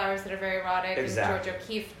photographs of flowers that are very erotic, exactly. And George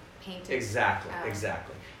O'Keeffe painted. Exactly.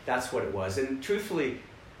 That's what it was. And truthfully,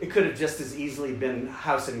 it could have just as easily been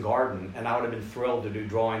House and Garden, and I would have been thrilled to do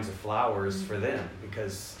drawings of flowers, mm-hmm. for them,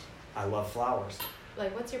 because I love flowers.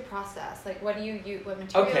 like, what's your process? Like, what do you use? What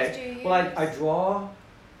materials do you use? Well, I draw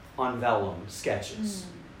on vellum sketches,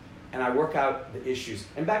 and I work out the issues.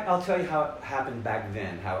 And I'll tell you how it happened back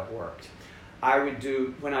then, how it worked. I would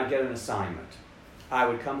do, when I'd get an assignment, I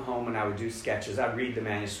would come home and I would do sketches. I'd read the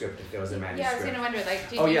manuscript if there was a manuscript. Yeah, I was going to wonder,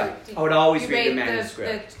 like, I would always read the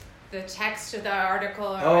manuscript. The text of the article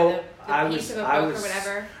or the piece of a book or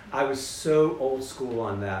whatever? I was so old school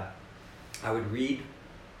on that. I would read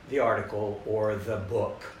the article or the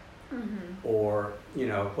book or,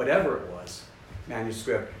 whatever it was,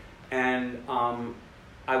 manuscript, and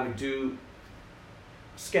I would do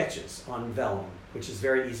sketches on vellum, which is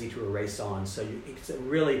very easy to erase on. So it's a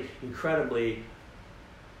really incredibly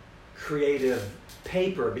creative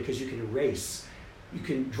paper because you can erase. You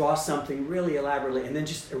can draw something really elaborately and then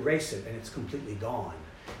just erase it and it's completely gone.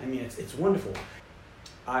 I mean, it's wonderful.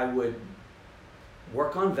 I would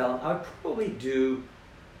work on vellum. I would probably do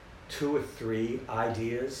 2 or 3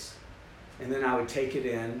 ideas, and then I would take it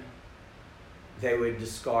in. They would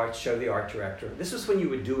discard, show the art director. This was when you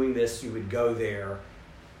were doing this, you would go there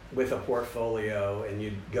with a portfolio and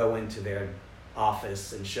you'd go into their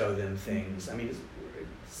office and show them things. I mean,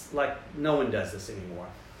 it's like no one does this anymore.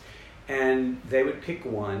 And they would pick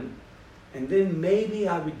one, and then maybe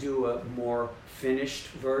I would do a more finished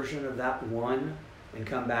version of that one and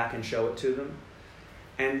come back and show it to them.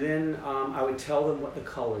 And then I would tell them what the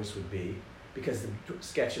colors would be, because the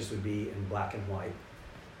sketches would be in black and white.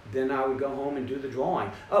 Then I would go home and do the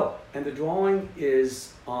drawing. Oh, and the drawing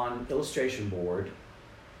is on illustration board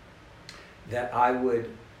that I would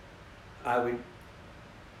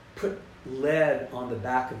put lead on the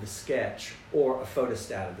back of the sketch or a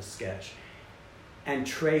photostat of the sketch and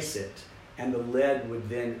trace it, and the lead would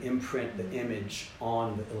then imprint the image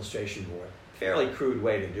on the illustration board. Fairly crude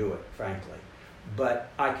way to do it, frankly,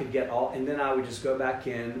 but I could get all, and then I would just go back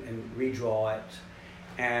in and redraw it,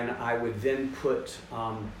 and I would then put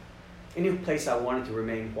any place I wanted to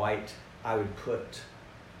remain white, I would put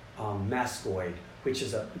mascoid, which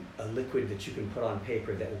is a liquid that you can put on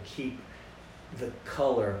paper that will keep the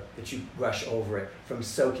color that you brush over it from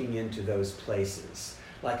soaking into those places.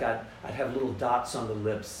 Like I'd have little dots on the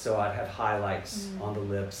lips, so I'd have highlights on the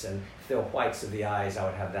lips, and if there were whites of the eyes, I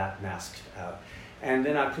would have that masked out. And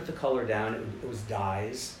then I'd put the color down. It was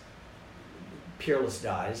dyes, Peerless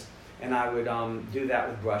dyes, and I would do that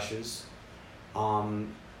with brushes.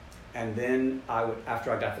 And then I would,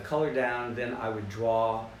 after I got the color down, then I would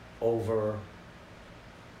draw over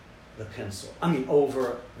the pencil.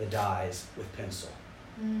 Over the dyes with pencil.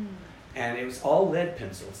 And it was all lead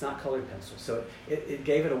pencil. It's not colored pencil. So it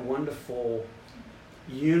gave it a wonderful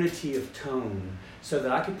unity of tone so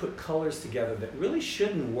that I could put colors together that really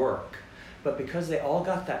shouldn't work. But because they all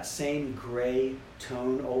got that same gray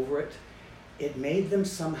tone over it, it made them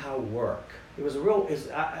somehow work. It was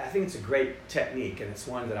I think it's a great technique, and it's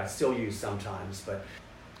one that I still use sometimes. But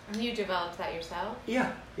and you developed that yourself?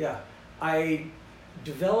 Yeah. I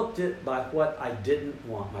developed it by what I didn't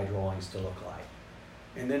want my drawings to look like.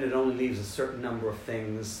 And then it only leaves a certain number of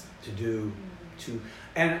things to do.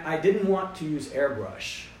 And I didn't want to use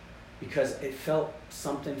airbrush because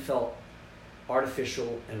something felt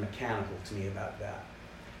artificial and mechanical to me about that.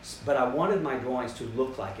 But I wanted my drawings to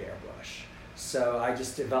look like airbrush. So I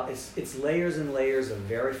just developed, it's layers and layers of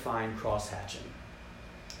very fine cross-hatching.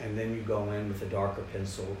 And then you go in with a darker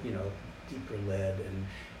pencil, deeper lead and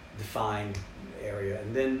define area.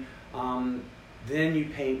 And then you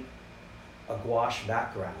paint a gouache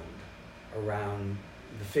background around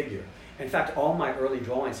the figure. In fact, all my early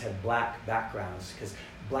drawings had black backgrounds because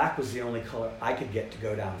black was the only color I could get to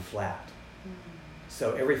go down flat.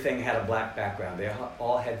 So everything had a black background. They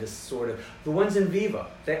all had this sort of, the ones in Viva,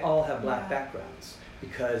 they all have black backgrounds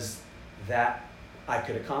because that I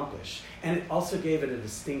could accomplish. And it also gave it a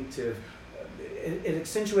distinctive, it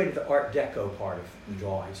accentuated the Art Deco part of the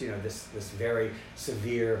drawings, this very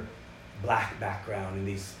severe black background and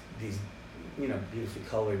these beautifully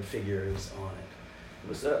colored figures on it.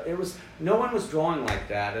 It was no one was drawing like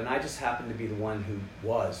that, and I just happened to be the one who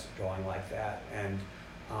was drawing like that. And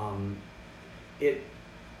it's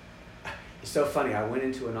so funny. I went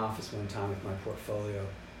into an office one time with my portfolio,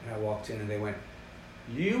 and I walked in, and they went,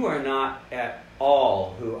 "You are not at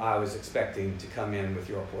all who I was expecting to come in with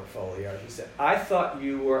your portfolio." He said, "I thought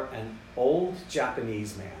you were an old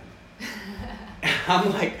Japanese man." And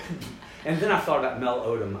I'm like, and then I thought about Mel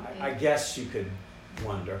Odom. I guess you could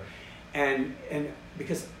wonder. And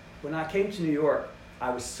because when I came to New York, I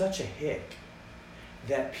was such a hick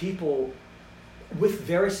that people with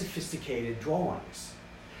very sophisticated drawings.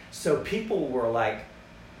 So people were like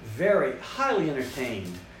very highly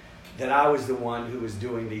entertained that I was the one who was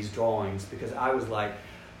doing these drawings, because I was like,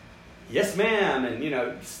 yes, ma'am,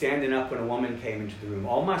 and, standing up when a woman came into the room.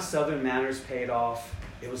 All my Southern manners paid off.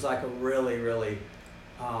 It was like a really, really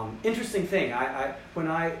interesting thing. When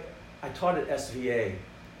I taught at SVA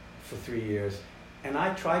for 3 years, and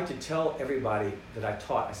I tried to tell everybody that I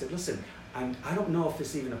taught, I said, listen, I don't know if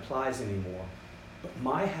this even applies anymore, but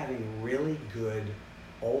my having really good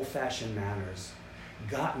old-fashioned manners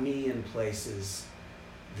got me in places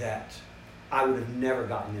that I would have never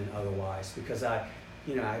gotten in otherwise, because I've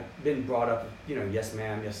been brought up, yes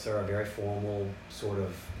ma'am, yes sir, a very formal sort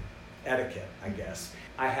of etiquette, I guess.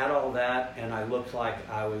 I had all that, and I looked like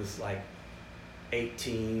I was like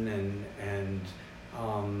 18 and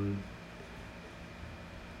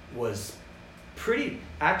was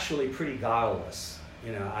actually pretty guileless.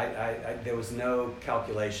 There was no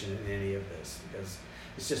calculation in any of this, because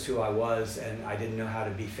it's just who I was, and I didn't know how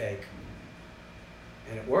to be fake.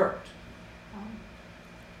 And it worked. Oh.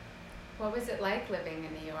 What was it like living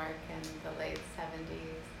in New York in the late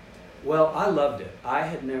 70s? Well, I loved it. I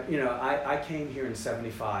had never, I came here in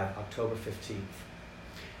 75, October 15th.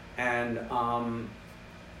 And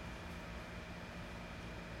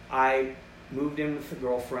I moved in with a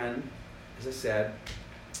girlfriend, as I said.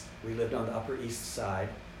 We lived on the Upper East Side.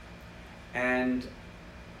 And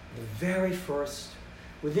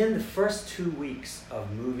within the first 2 weeks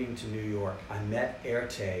of moving to New York, I met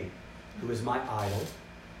Erte, who was my idol,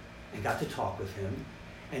 and got to talk with him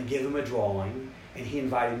and give him a drawing, and he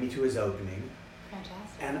invited me to his opening.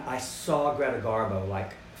 Fantastic. And I saw Greta Garbo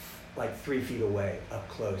like 3 feet away, up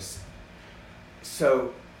close.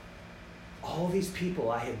 So all these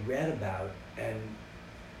people I had read about and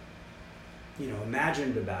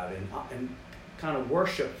imagined about and kind of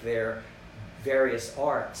worshipped their various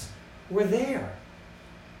arts were there.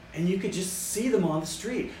 And you could just see them on the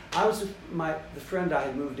street. I was with the friend I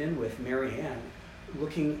had moved in with, Mary Ann,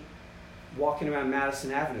 walking around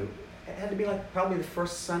Madison Avenue. It had to be like probably the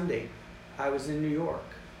first Sunday I was in New York.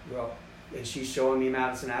 Well, and she's showing me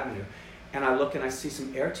Madison Avenue. And I look and I see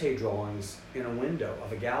some Erte drawings in a window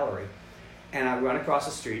of a gallery. And I run across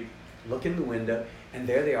the street, look in the window, and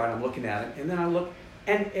there they are, and I'm looking at them. And then I look,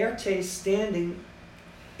 and Erte's standing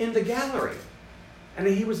in the gallery. And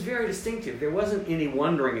he was very distinctive. There wasn't any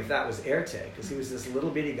wondering if that was Erte, because he was this little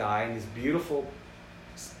bitty guy in this beautiful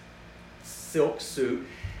silk suit.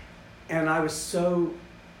 And I was so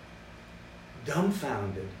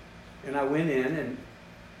dumbfounded. And I went in and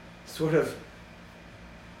sort of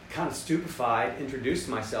kind of stupefied, introduced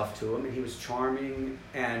myself to him, and he was charming.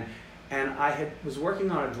 And I was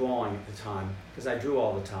working on a drawing at the time, because I drew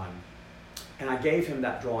all the time. And I gave him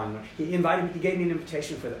that drawing. He gave me an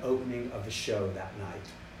invitation for the opening of the show that night.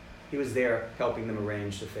 He was there helping them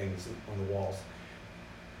arrange the things on the walls.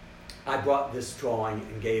 I brought this drawing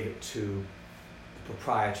and gave it to the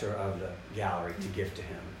proprietor of the gallery to give to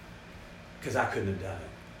him, because I couldn't have done it.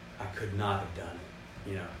 I could not have done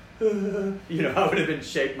it, I would have been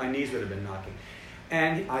shaking, my knees would have been knocking.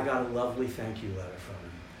 And I got a lovely thank you letter from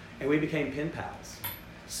him. And we became pen pals.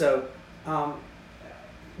 So,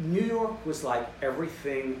 New York was like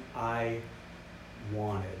everything I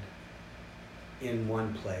wanted in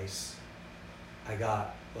one place. I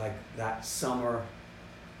got, like, that summer,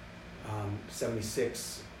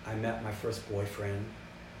 76, I met my first boyfriend,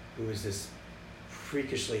 who was this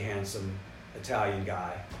freakishly handsome Italian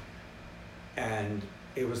guy. And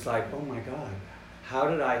it was like, oh my God,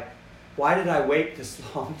 why did I wait this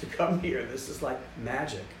long to come here? This is like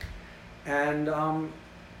magic. And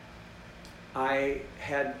I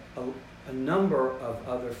had a number of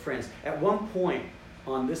other friends. At one point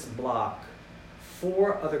on this block,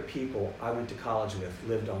 4 other people I went to college with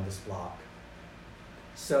lived on this block.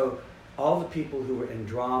 So all the people who were in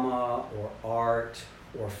drama or art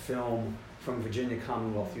or film from Virginia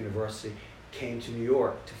Commonwealth University came to New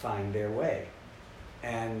York to find their way.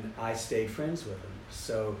 And I stayed friends with them.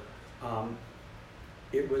 So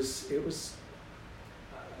it was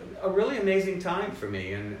a really amazing time for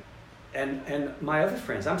me. And my other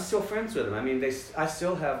friends, I'm still friends with them. I mean, I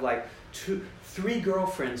still have like 3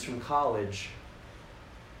 girlfriends from college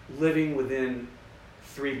living within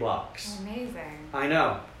 3 blocks. Amazing. I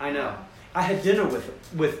know. Wow. I had dinner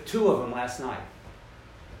with 2 of them last night.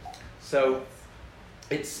 So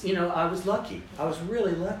it's, I was lucky. I was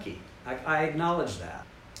really lucky. I acknowledge that.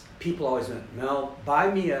 People always went, Mel, buy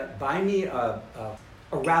me a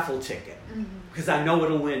raffle ticket, because I know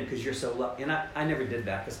it'll win because you're so lucky. And I never did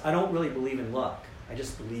that, because I don't really believe in luck. I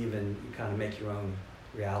just believe in you kind of make your own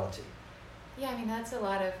reality. Yeah, I mean, that's a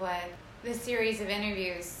lot of what this series of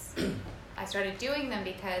interviews, I started doing them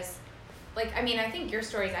because like, I mean, I think your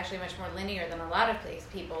story is actually much more linear than a lot of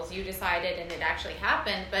people's. You decided and it actually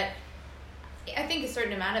happened, but I think a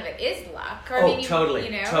certain amount of it is luck. Or,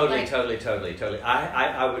 totally.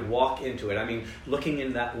 I would walk into it. I mean, looking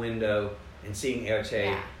in that window and seeing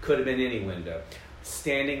Erte could have been any window.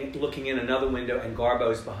 Standing, looking in another window and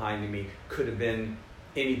Garbo's behind me could have been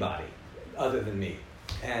anybody other than me.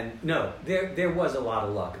 And no, there was a lot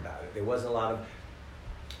of luck about it. There was a lot of,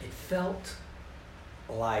 it felt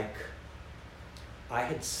like I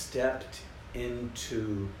had stepped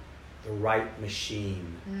into the right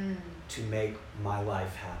machine to make my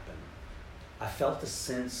life happen. I felt a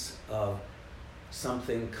sense of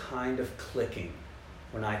something kind of clicking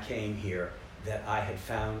when I came here, that I had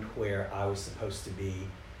found where I was supposed to be,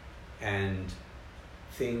 and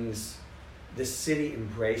this city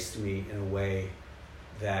embraced me in a way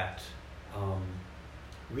that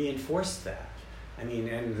reinforced that. I mean,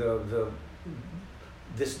 and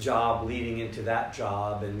this job leading into that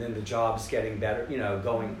job, and then the jobs getting better,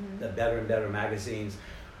 going the better and better magazines.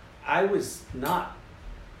 I was not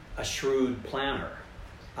a shrewd planner.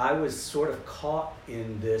 I was sort of caught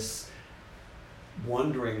in this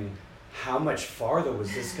wondering how much farther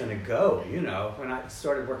was this going to go. When I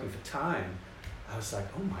started working for Time, I was like,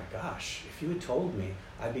 oh my gosh, if you had told me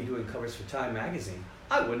I'd be doing covers for Time magazine,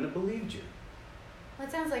 I wouldn't have believed you. Well,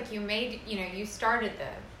 it sounds like you started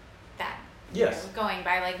that yes. Going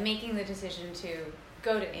by like making the decision to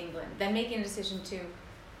go to England, then making a decision to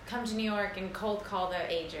come to New York and cold call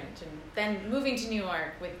the agent, and then moving to New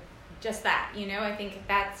York with just that. I think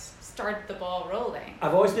that's started the ball rolling.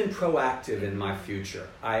 I've always been proactive in my future.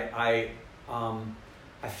 I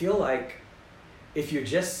feel like if you're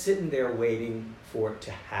just sitting there waiting for it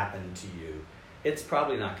to happen to you, it's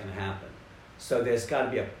probably not going to happen. So there's got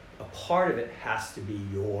to be a part of it has to be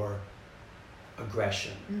your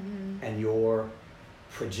aggression and your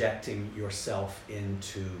projecting yourself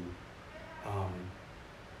into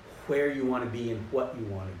where you want to be and what you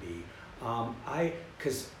want to be.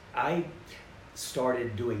 Because I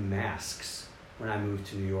started doing masks when I moved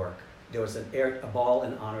to New York. There was a ball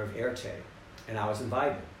in honor of Erte, and I was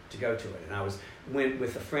invited to go to it. And I went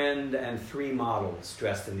with a friend and 3 models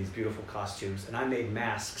dressed in these beautiful costumes, and I made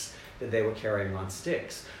masks that they were carrying on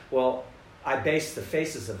sticks. Well, I based the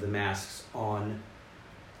faces of the masks on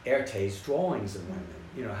Erte's drawings of women,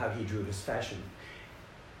 how he drew his fashion.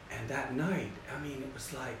 And that night, I mean, it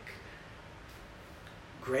was like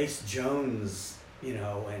Grace Jones,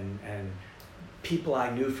 and people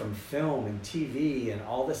I knew from film and TV and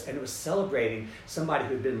all this, and it was celebrating somebody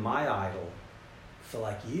who had been my idol for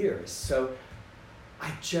like years. So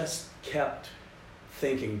I just kept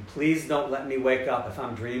thinking, please don't let me wake up. If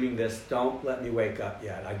I'm dreaming this, don't let me wake up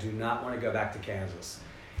yet. I do not want to go back to Kansas.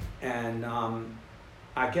 And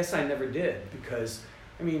I guess I never did, because,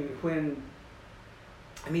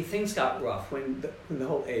 things got rough. When the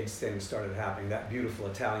whole AIDS thing started happening, that beautiful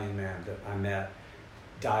Italian man that I met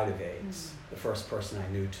died of AIDS, the first person I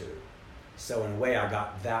knew to. So in a way, I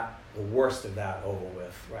got the worst of that over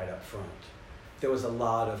with right up front. There was a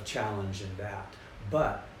lot of challenge in that.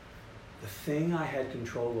 But the thing I had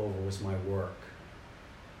control over was my work.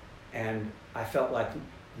 And I felt like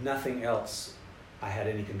nothing else I had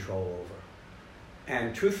any control over.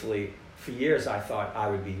 And truthfully, for years I thought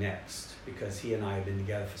I would be next, because he and I had been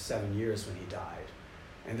together for 7 years when he died.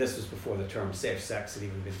 And this was before the term safe sex had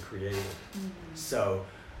even been created. So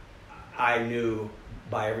I knew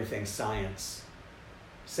by everything science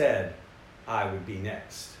said I would be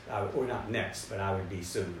next. Or not next, but I would be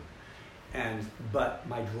soon. But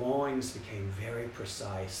my drawings became very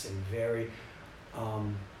precise and very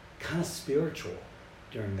kind of spiritual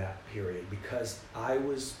during that period, because I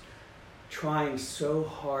was trying so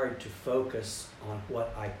hard to focus on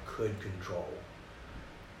what I could control,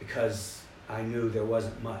 because I knew there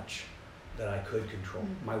wasn't much that I could control.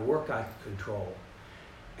 My work I could control.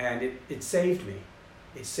 And it saved me.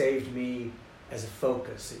 It saved me as a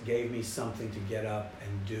focus. It gave me something to get up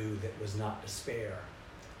and do that was not despair.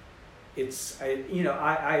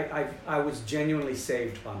 I was genuinely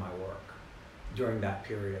saved by my work during that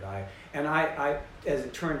period. I, as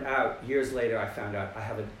it turned out, years later, I found out I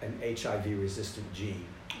have an HIV-resistant gene.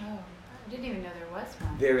 Oh, I didn't even know there was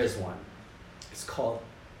one. There is one. It's called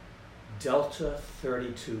Delta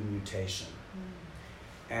 32 mutation.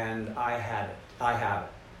 And I have it.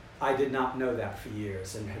 I did not know that for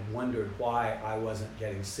years, and had wondered why I wasn't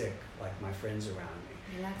getting sick like my friends around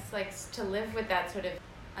me. And that's like to live with that sort of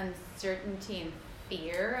uncertainty and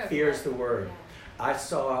fear. Fear is the word. Yeah. I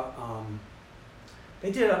saw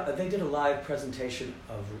they did a live presentation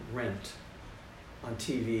of Rent on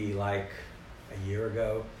TV like a year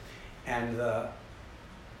ago, and the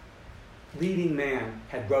leading man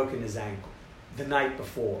had broken his ankle the night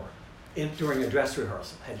before during a dress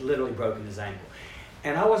rehearsal, had literally broken his ankle.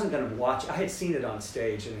 And I wasn't going to watch. I had seen it on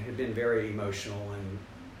stage, and it had been very emotional and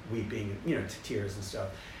weeping, to tears and stuff.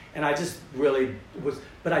 And I just really was,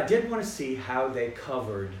 but I did want to see how they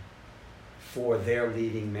covered for their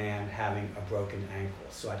leading man having a broken ankle.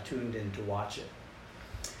 So I tuned in to watch it.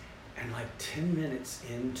 And like 10 minutes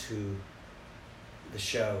into the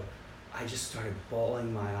show, I just started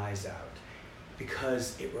bawling my eyes out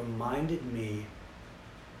because it reminded me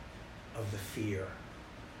of the fear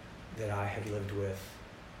that I had lived with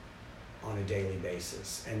on a daily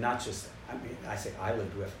basis. And not just, I say I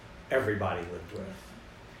lived with, everybody lived with.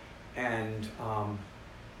 And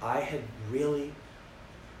I had really,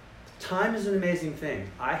 time is an amazing thing.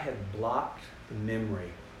 I had blocked the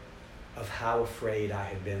memory of how afraid I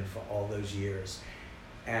had been for all those years.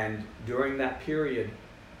 And during that period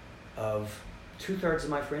of 2/3 of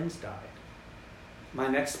my friends died. My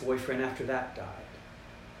next boyfriend after that died.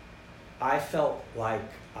 I felt like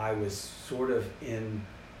I was sort of in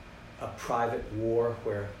a private war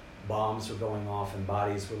where bombs were going off and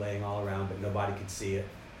bodies were laying all around, but nobody could see it.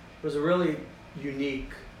 It was a really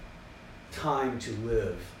unique time to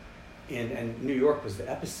live in, and New York was the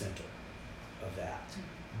epicenter of that.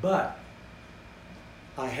 But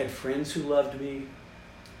I had friends who loved me.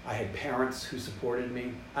 I had parents who supported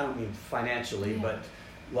me. I don't mean financially, but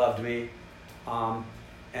loved me.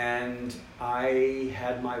 And I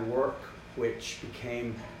had my work, which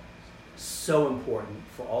became so important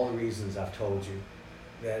for all the reasons I've told you,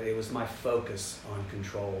 that it was my focus on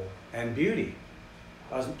control and beauty.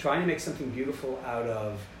 I was trying to make something beautiful out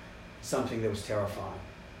of something that was terrifying.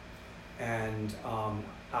 And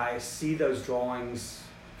I see those drawings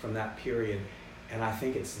from that period, and I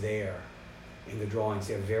think it's there in the drawings.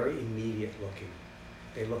 They're very immediate looking.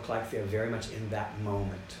 They look like they're very much in that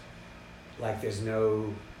moment, like there's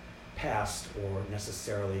no past or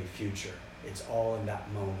necessarily future. It's all in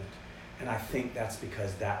that moment. And I think that's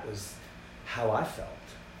because that was how I felt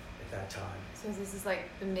at that time. So this is like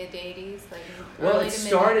the mid-'80s? Well, it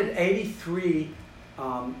started 83.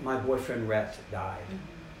 My boyfriend Rhett died.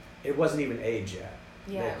 Mm-hmm. It wasn't even AIDS yet.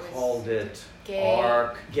 Yeah, they called it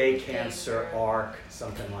ARC, gay cancer, ARC,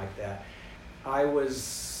 something like that. I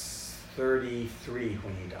was 33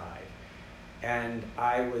 when he died. And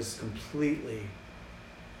I was completely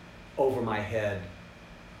over my head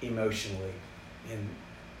emotionally. And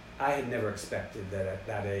I had never expected that at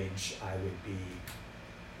that age I would be,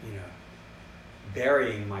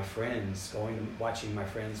 burying my friends, watching my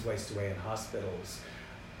friends waste away in hospitals.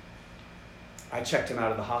 I checked him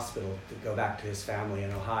out of the hospital to go back to his family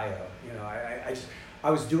in Ohio. I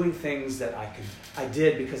was doing things that I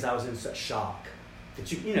did because I was in such shock.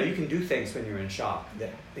 That you can do things when you're in shock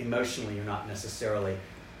that emotionally you're not necessarily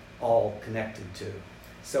all connected to.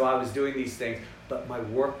 So I was doing these things, but my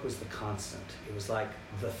work was the constant. It was like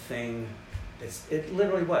the thing it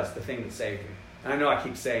literally was the thing that saved me. And I know I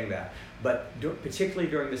keep saying that, but particularly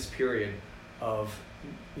during this period of,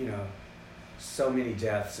 so many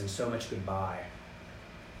deaths and so much goodbye,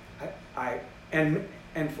 and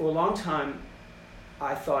for a long time,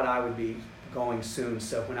 I thought I would be going soon.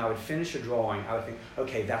 So when I would finish a drawing, I would think,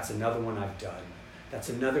 okay, that's another one I've done. That's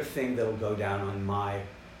another thing that'll go down on my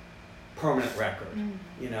permanent record.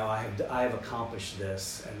 Mm-hmm. I have accomplished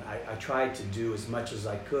this, and I tried to do as much as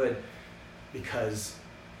I could because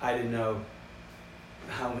I didn't know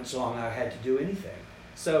how much longer I had to do anything.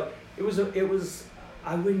 So it was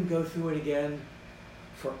I wouldn't go through it again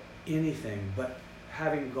for anything, but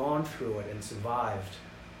having gone through it and survived,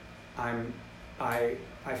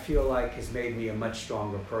 I feel like has made me a much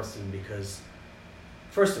stronger person because,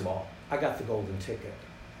 first of all, I got the golden ticket.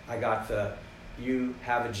 I got you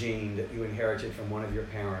have a gene that you inherited from one of your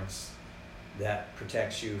parents that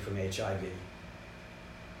protects you from HIV.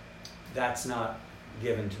 That's not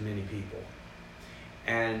given to many people.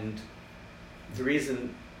 And the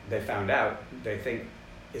reason they found out, they think,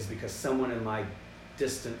 is because someone in my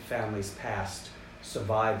distant family's past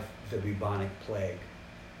survived the bubonic plague.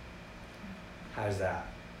 How's that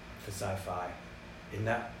for sci-fi? Isn't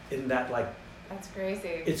that like... That's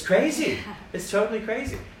crazy. It's crazy. It's totally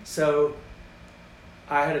crazy. So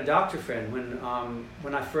I had a doctor friend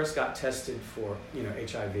when I first got tested for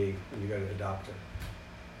HIV, when you go to the doctor,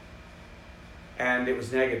 and it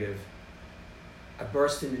was negative. I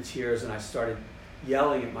burst into tears and I started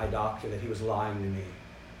yelling at my doctor that he was lying to me.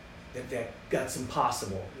 That's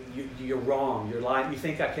impossible. You're wrong. You're lying. You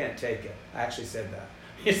think I can't take it. I actually said that.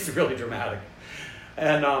 It's really dramatic.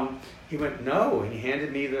 And he went, no, and he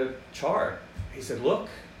handed me the chart. He said, look,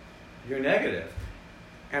 you're negative.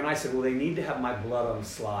 And I said, well, they need to have my blood on the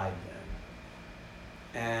slide then.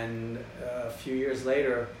 And a few years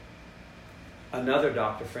later, another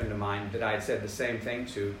doctor friend of mine that I had said the same thing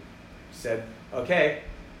to said, okay,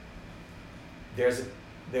 there's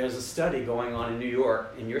a study going on in New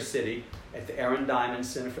York, in your city, at the Aaron Diamond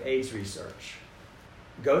Center for AIDS Research.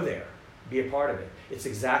 Go there. Be a part of it. It's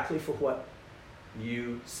exactly for what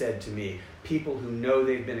you said to me. People who know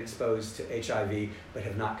they've been exposed to HIV but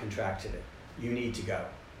have not contracted it. You need to go.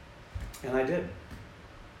 And I did.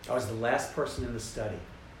 I was the last person in the study.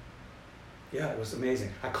 Yeah, it was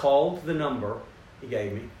amazing. I called the number he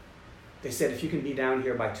gave me. They said, if you can be down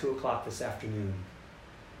here by 2 o'clock this afternoon,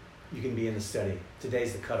 you can be in the study.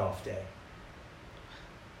 Today's the cutoff day.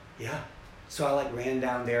 Yeah. So I ran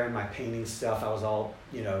down there in my painting stuff. I was all,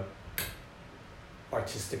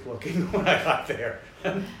 artistic looking when I got there.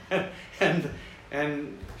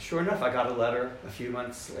 And sure enough, I got a letter a few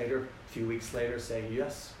weeks later saying,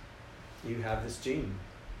 yes, you have this gene.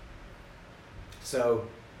 So,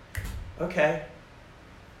 okay.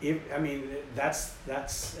 That's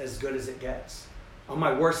as good as it gets. On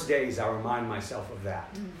my worst days, I remind myself of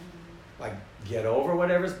that. Mm-hmm. Get over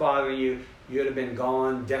whatever's bothering you. You'd have been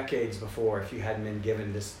gone decades before if you hadn't been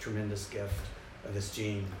given this tremendous gift of this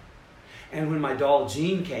gene. And when my doll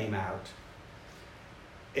Jean came out,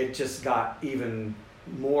 it just got even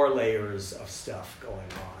more layers of stuff going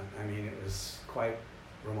on. It was quite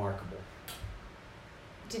remarkable.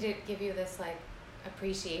 Did it give you this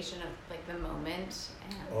appreciation of the moment?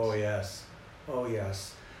 Oh yes.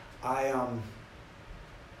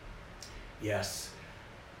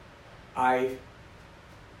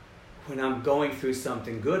 When I'm going through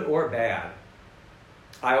something good or bad,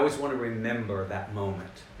 I always want to remember that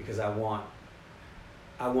moment because I want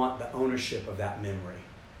the ownership of that memory.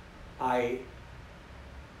 I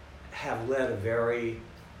have led a very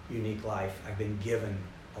unique life. I've been given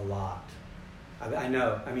a lot. I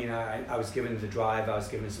know. I was given the drive. I was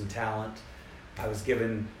given some talent. I was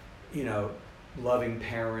given, loving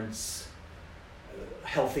parents,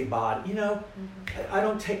 healthy body.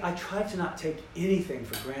 Mm-hmm. I try to not take anything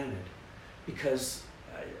for granted because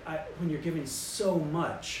when you're given so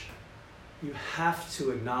much, you have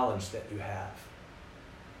to acknowledge that you have.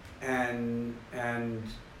 And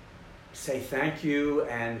say thank you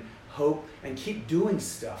and hope and keep doing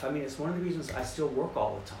stuff. It's one of the reasons I still work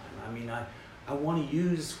all the time. I want to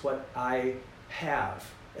use what I have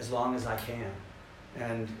as long as I can,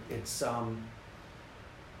 and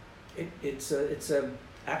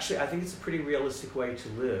actually I think it's a pretty realistic way to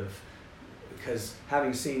live, because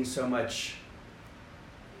having seen so much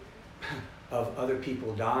of other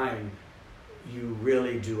people dying, you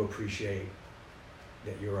really do appreciate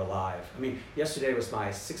that you're alive. Yesterday was my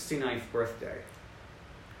 69th birthday.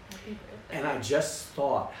 Happy birthday. And I just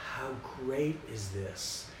thought, how great is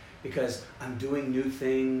this? Because I'm doing new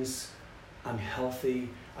things, I'm healthy,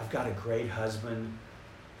 I've got a great husband.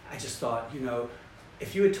 I just thought,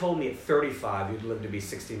 if you had told me at 35 you'd live to be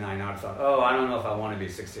 69, I would have thought, oh, I don't know if I want to be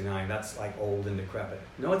 69. That's old and decrepit.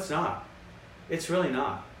 No, it's not. It's really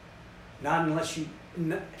not. Not unless you,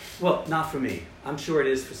 well, not for me. I'm sure it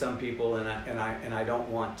is for some people, and I don't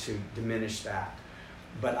want to diminish that.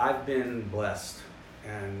 But I've been blessed,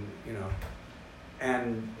 and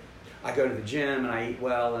and I go to the gym and I eat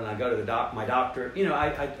well and I go to my doctor.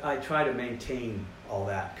 I try to maintain all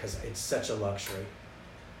that because it's such a luxury.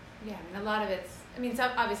 Yeah, a lot of it's,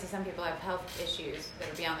 obviously some people have health issues that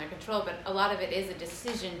are beyond their control, but a lot of it is a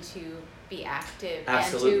decision to be active.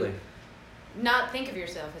 Absolutely. And to not think of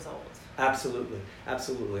yourself as old. Absolutely.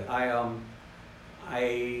 I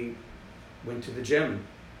went to the gym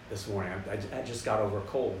this morning. I just got over a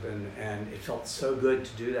cold, and it felt so good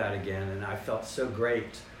to do that again, and I felt so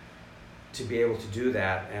great to be able to do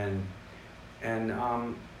that, and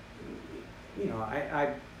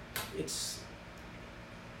it's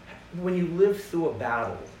when you live through a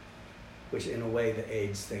battle, which in a way the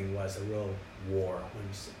AIDS thing was a real war when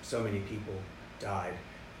so many people died,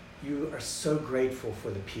 you are so grateful for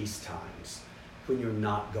the peace times when you're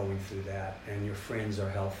not going through that and your friends are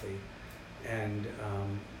healthy. And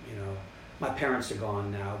my parents are gone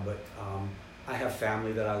now, but I have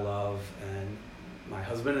family that I love, and my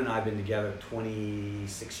husband and I have been together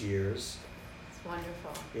 26 years. It's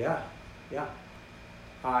wonderful. Yeah.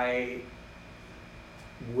 I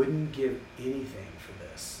wouldn't give anything for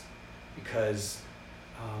this because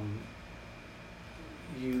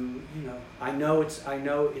I know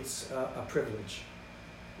it's a privilege.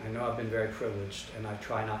 I know I've been very privileged, and I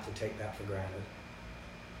try not to take that for granted.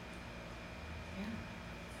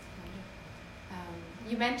 Yeah.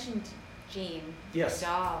 You mentioned Jean, yes, the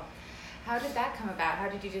doll. How did that come about? How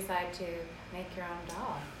did you decide to make your own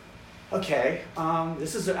doll? Okay,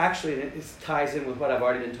 this is actually, it ties in with what I've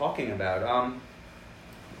already been talking about.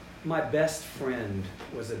 My best friend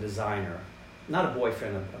was a designer. Not a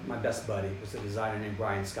boyfriend, my best buddy was a designer named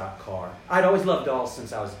Brian Scott Carr. I'd always loved dolls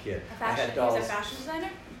since I was a kid. I had dolls. He was a fashion designer?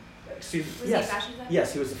 Excuse me? Was yes. he a fashion designer?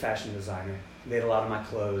 Yes, he was a fashion designer. Made a lot of my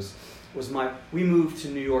clothes. We moved to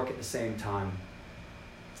New York at the same time,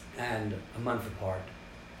 and a month apart.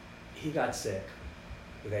 He got sick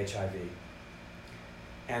with HIV.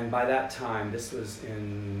 And by that time, this was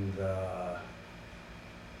in the,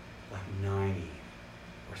 90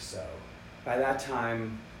 or so. By that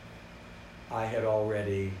time, I had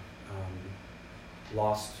already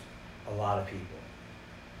lost a lot of people.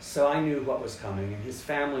 So I knew what was coming, and his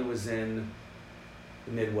family was in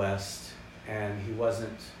the Midwest, and he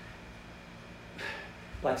wasn't,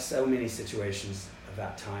 like so many situations of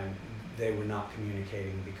that time, they were not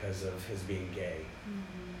communicating because of his being gay.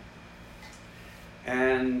 Mm-hmm.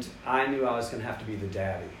 And I knew I was going to have to be the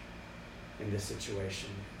daddy in this situation,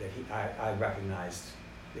 that I recognized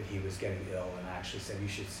that he was getting ill, and I actually said, you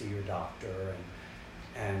should see your doctor,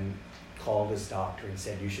 and called his doctor and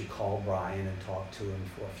said, you should call Brian and talk to him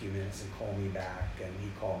for a few minutes and call me back. And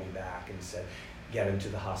he called me back and said, get him to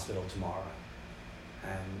the hospital tomorrow.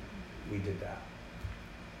 And we did that.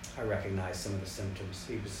 I recognized some of the symptoms.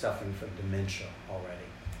 He was suffering from dementia already.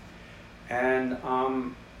 And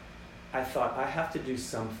I thought, I have to do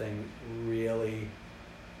something really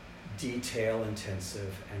detail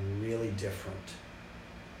intensive and really different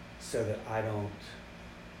so that I don't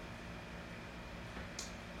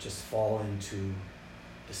just fall into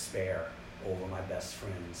despair over my best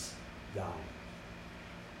friends dying.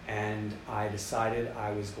 And I decided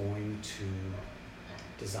I was going to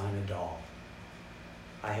design a doll.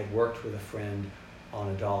 I had worked with a friend on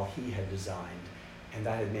a doll he had designed, and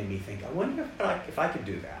that had made me think, I wonder if I could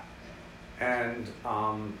do that. And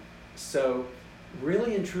so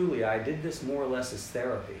really and truly, I did this more or less as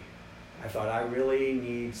therapy. I thought, I really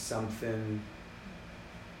need something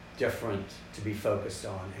different to be focused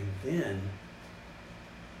on. And then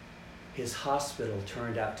his hospital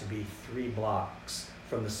turned out to be 3 blocks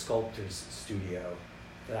from the sculptor's studio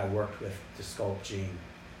that I worked with to sculpt Jean.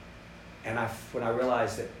 And when I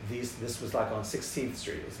realized that this was like on 16th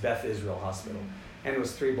Street, it was Beth Israel Hospital, and it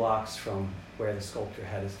was 3 blocks from where the sculptor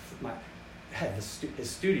had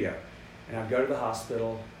his studio. And I'd go to the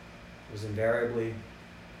hospital, it was invariably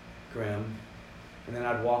grim, and then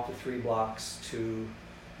I'd walk the 3 blocks to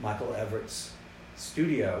Michael Everett's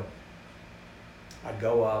studio. I'd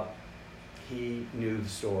go up, he knew the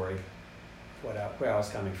story, where I was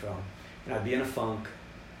coming from, and I'd be in a funk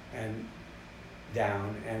and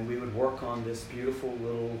down, and we would work on this beautiful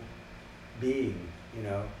little being, you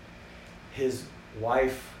know. His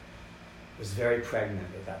wife was very pregnant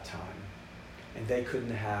at that time, and they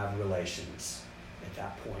couldn't have relations at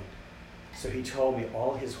that point. So he told me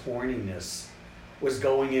all his horniness was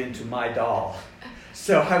going into my doll.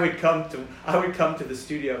 So I would come to the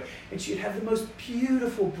studio, and she'd have the most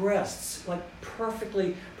beautiful breasts, like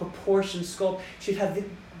perfectly proportioned sculpt. She'd have the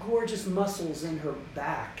gorgeous muscles in her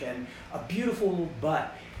back and a beautiful little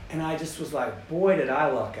butt. And I just was like, boy, did I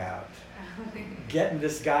luck out. Getting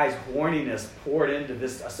this guy's horniness poured into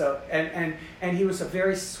this. So and he was a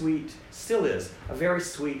very sweet, still is, a very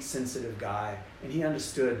sweet, sensitive guy. And he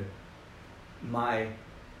understood my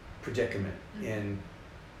predicament in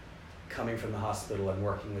coming from the hospital and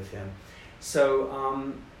working with him.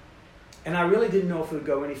 So, and I really didn't know if it would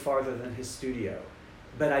go any farther than his studio,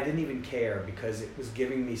 but I didn't even care because it was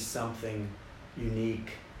giving me something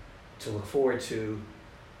unique to look forward to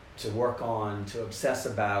work on, to obsess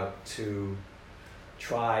about, to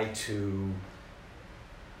try to,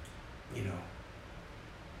 you know,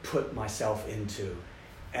 put myself into.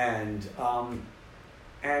 And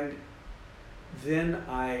then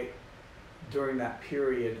during that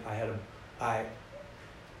period,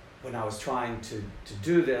 when I was trying to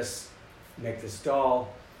do this, make this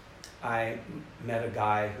doll, I met a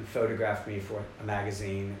guy who photographed me for a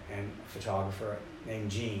magazine and a photographer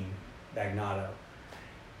named Gene Bagnato.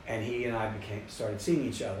 And he and I started seeing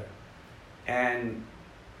each other. And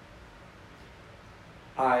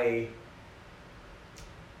after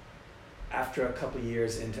a couple of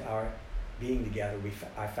years into our being together,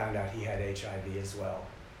 I found out he had HIV as well.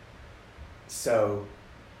 So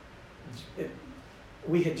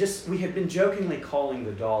we had been jokingly calling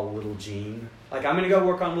the doll Little Jean. Like, I'm going to go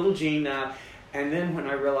work on Little Jean now. And then when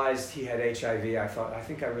I realized he had HIV, I thought, I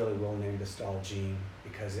think I really will name this doll Jean,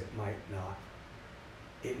 because it might not.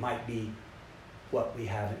 It might be what we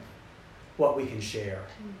can share.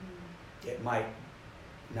 Mm-hmm. It might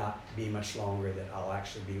not be much longer that I'll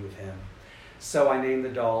actually be with him. So I named the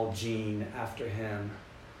doll Gene after him.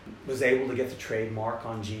 Was able to get the trademark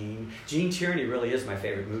on Gene. Gene Tierney really is my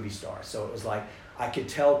favorite movie star. So it was like I could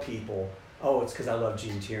tell people, oh, it's because I love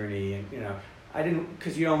Gene Tierney, and I didn't,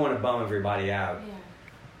 because you don't want to bum everybody out. Yeah.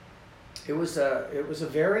 It was a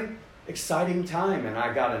very exciting time, and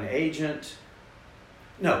I got an agent.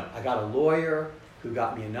 No, I got a lawyer who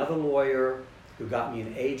got me another lawyer who got me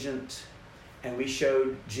an agent, and we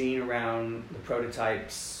showed Gene around the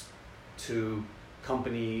prototypes to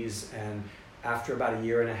companies, and after about a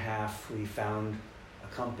year and a half, we found a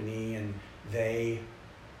company, and they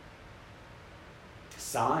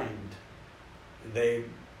signed a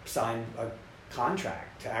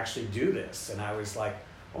contract to actually do this. And I was like,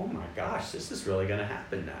 oh my gosh, this is really going to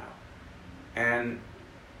happen now. And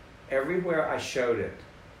everywhere I showed it,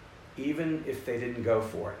 even if they didn't go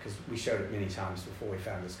for it, because we showed it many times before we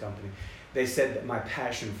found this company, they said that my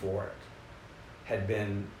passion for it had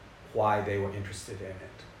been why they were interested in it.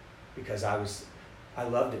 Because I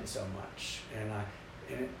loved it so much,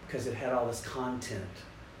 because it had all this content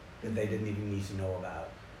that they didn't even need to know about.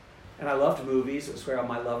 And I loved movies. It was where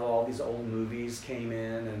my love of all these old movies came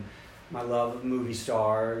in, and my love of movie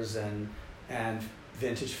stars and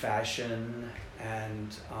vintage fashion,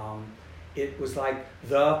 and it was like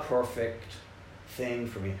the perfect thing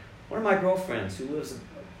for me. One of my girlfriends, who lives a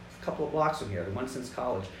couple of blocks from here, the one since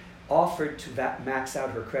college, offered to max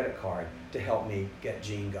out her credit card to help me get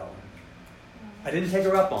Gene going. I didn't take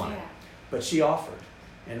her up on it, but she offered.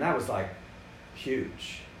 And that was like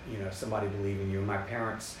huge, somebody believing you. My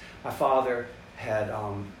father had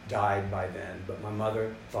died by then, but my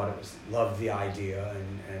mother loved the idea.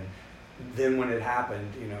 And then when it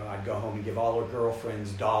happened, I'd go home and give all her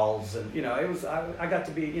girlfriends dolls. And, I got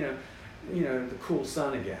to be, the cool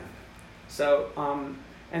son again. So,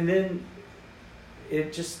 and then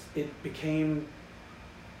it became,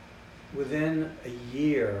 within a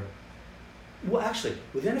year, well, actually,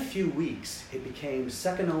 within a few weeks, it became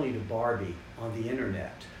second only to Barbie on the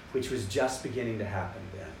internet, which was just beginning to happen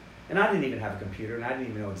then. And I didn't even have a computer, and I didn't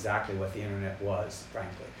even know exactly what the internet was,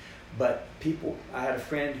 frankly. But I had a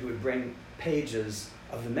friend who would bring pages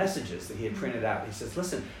of the messages that he had printed out. He says,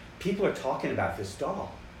 listen, people are talking about this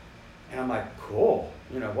doll. And I'm like, cool,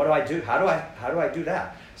 what do I do? How do I do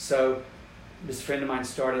that? So this friend of mine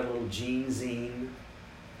started a little Gene zine,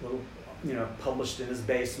 published in his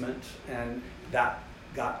basement, and that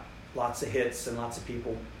got lots of hits and lots of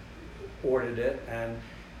people ordered it. And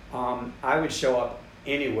I would show up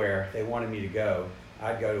anywhere they wanted me to go.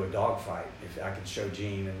 I'd go to a dog fight if I could show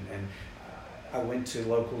Gene, and I went to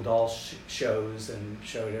local doll shows and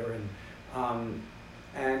showed her,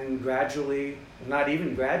 and gradually, not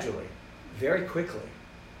even gradually, very quickly,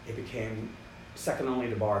 it became second only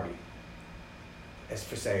to Barbie as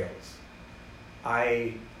for sales.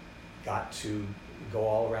 I got to go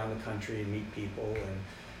all around the country and meet people, and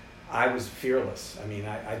I was fearless. I mean,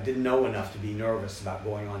 I didn't know enough to be nervous about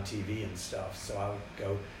going on TV and stuff, so I would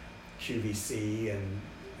go QVC and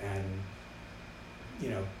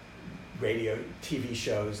radio, TV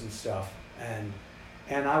shows and stuff. And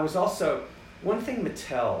I was also, one thing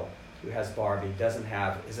Mattel, who has Barbie, doesn't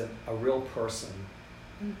have is a real person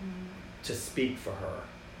to speak for her.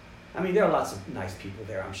 I mean, there are lots of nice people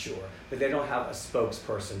there, I'm sure, but they don't have a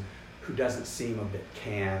spokesperson who doesn't seem a bit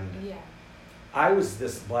canned. Yeah. I was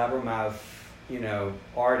this blabbermouth,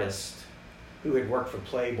 artist who had worked for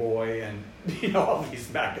Playboy and, all these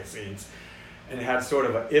magazines, and had sort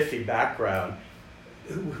of an iffy background,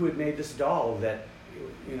 who had made this doll that,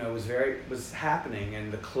 was happening,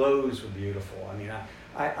 and the clothes were beautiful. I mean,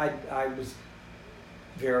 I was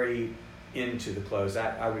very into the clothes.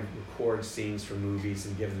 I would record scenes for movies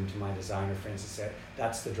and give them to my designer friends and say,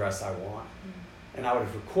 that's the dress I want. And I would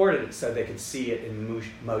have recorded it so they could see it in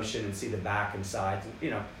motion and see the back and sides,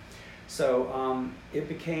 So it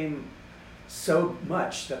became so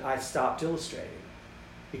much that I stopped illustrating,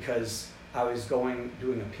 because I was doing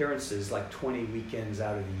appearances like 20 weekends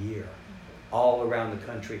out of the year, all around the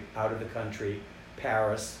country, out of the country,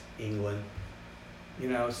 Paris, England,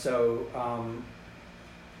 so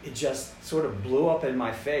it just sort of blew up in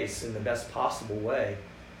my face in the best possible way.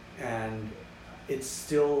 And it's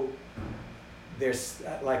still,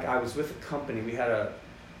 I was with a company, we had a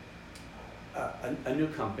new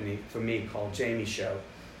company for me called Jamie Show,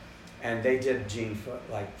 and they did Gene for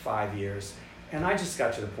like 5 years. And I just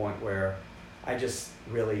got to the point where I just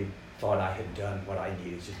really thought I had done what I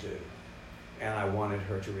needed to do. And I wanted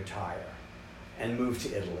her to retire and move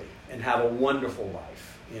to Italy and have a wonderful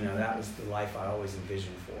life. That was the life I always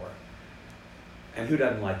envisioned for her. And who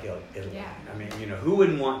doesn't like Italy? Yeah. I mean, who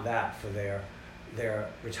wouldn't want that for their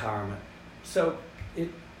retirement? So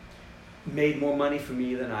made more money for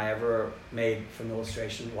me than I ever made from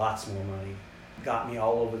illustration, lots more money. Got me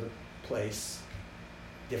all over the place,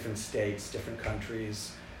 different states, different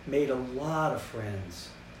countries. Made a lot of friends,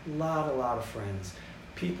 a lot of friends.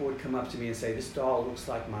 People would come up to me and say, this doll looks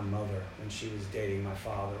like my mother when she was dating my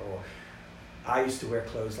father, or I used to wear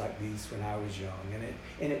clothes like these when I was young.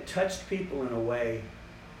 And it touched people in a way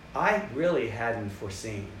I really hadn't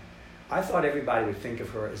foreseen. I thought everybody would think of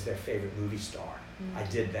her as their favorite movie star. Mm-hmm. I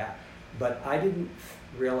did that. But I didn't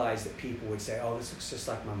realize that people would say, oh, this looks just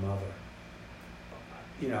like my mother.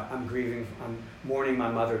 You know, I'm mourning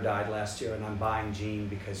my mother died last year, and I'm buying Jean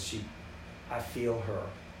because I feel her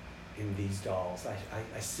in these dolls.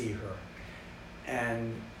 I see her.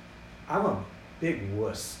 And I'm a big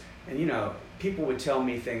wuss. And, you know, people would tell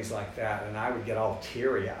me things like that, and I would get all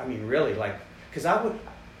teary. I mean, really, like, because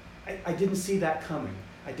I didn't see that coming.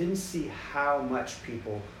 I didn't see how much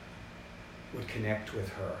people would connect with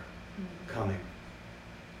her coming.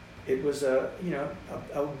 It was a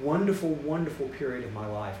wonderful, wonderful period of my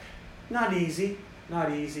life. Not easy.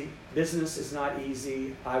 Business is not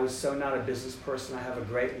easy. I was so not a business person. I have a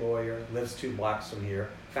great lawyer, lives 2 blocks from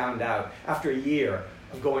here. Found out after a year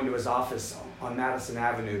of going to his office on Madison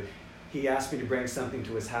Avenue, he asked me to bring something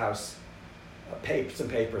to his house, some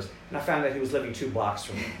papers, and I found out he was living 2 blocks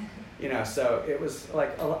from me. You know, so it was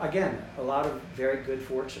like, again, a lot of very good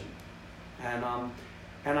fortune.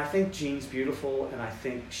 And I think Jean's beautiful, and I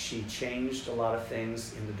think she changed a lot of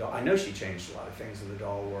things in the doll. I know she changed a lot of things in the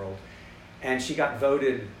doll world. And she got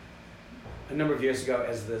voted a number of years ago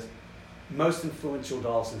as the most influential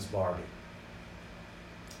doll since Barbie.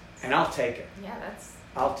 And I'll take it. Yeah,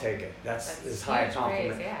 I'll take it. That's as high a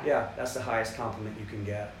compliment. Praise, yeah, that's the highest compliment you can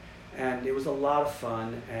get. And it was a lot of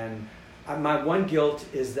fun. And my one guilt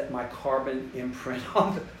is that my carbon imprint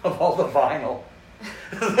of all the vinyl,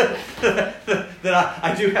 that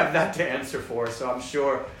I do have that to answer for, so I'm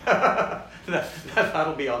sure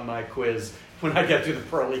that'll be on my quiz when I get to the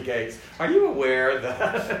pearly gates. Are you aware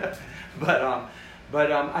that?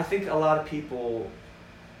 But I think a lot of people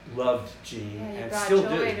loved Jean and still do.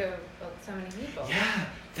 Yeah, you brought joy to so many people. Yeah,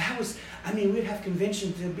 that was. I mean, we'd have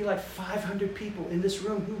conventions. There'd be like 500 people in this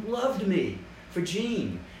room who loved me for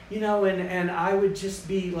Jean. You know, and I would just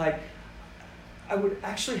be like, I would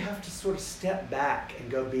actually have to sort of step back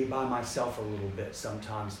and go be by myself a little bit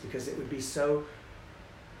sometimes, because it would be such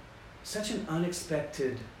an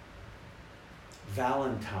unexpected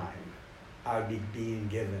Valentine I would be being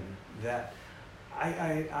given that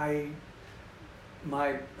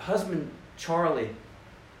my husband, Charlie,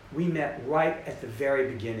 we met right at the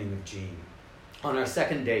very beginning of Jean. On our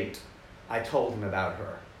second date, I told him about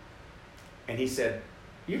her. And he said,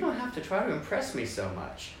 you don't have to try to impress me so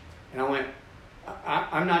much. And I went,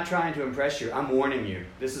 I'm not trying to impress you. I'm warning you.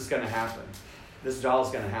 This is going to happen. This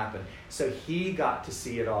doll's going to happen. So he got to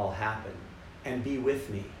see it all happen and be with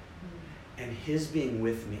me. And his being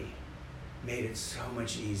with me made it so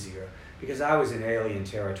much easier, because I was in alien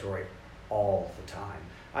territory all the time.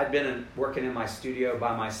 I'd been working in my studio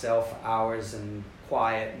by myself for hours and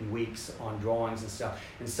quiet and weeks on drawings and stuff.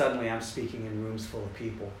 And suddenly I'm speaking in rooms full of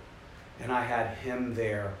people. And I had him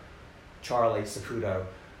there, Charlie Saputo,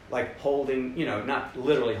 like holding, you know, not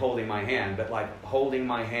literally holding my hand, but like holding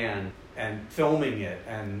my hand and filming it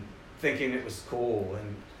and thinking it was cool,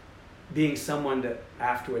 and being someone that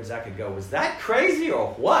afterwards I could go, was that crazy or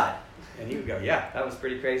what? And he would go, yeah, that was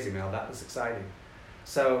pretty crazy, Mel. That was exciting.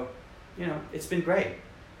 So, you know, it's been great.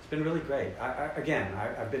 It's been really great. I've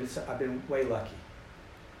been way lucky.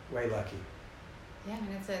 Yeah, I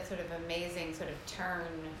mean, it's a sort of amazing sort of turn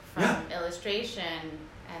from illustration,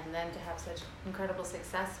 and then to have such incredible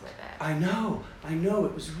success with it. I know.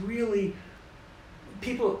 It was really...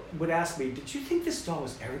 People would ask me, did you think this doll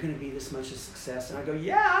was ever going to be this much a success? And I go,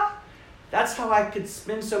 yeah. That's how I could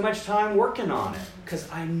spend so much time working on it. Because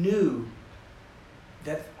I knew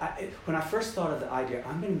that when I first thought of the idea,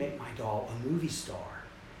 I'm going to make my doll a movie star.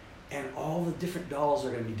 And all the different dolls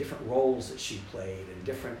are going to be different roles that she played and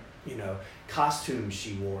different, you know, costumes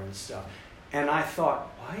she wore and stuff. And I thought,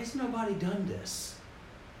 why has nobody done this?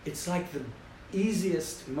 It's like the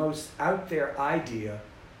easiest, most out there idea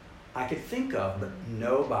I could think of, but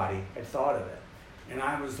nobody had thought of it. And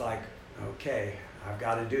I was like, okay, I've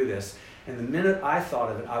got to do this. And the minute I thought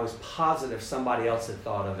of it, I was positive somebody else had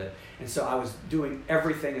thought of it. And so I was doing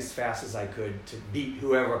everything as fast as I could to beat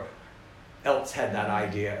whoever else had that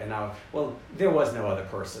idea. And there was no other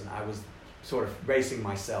person. I was sort of racing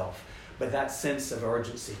myself. But that sense of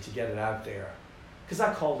urgency to get it out there. Because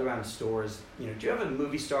I called around stores, you know, do you have a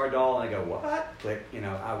movie star doll? And I go, what? Click, you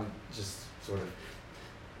know, I was just sort of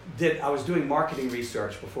I was doing marketing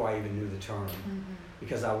research before I even knew the term,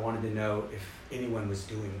 because I wanted to know if anyone was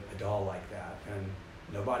doing a doll like that, and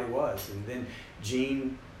nobody was. And then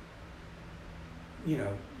Jean, you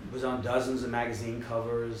know, was on dozens of magazine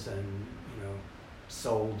covers and, you know,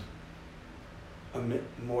 sold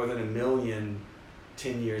more than 1 million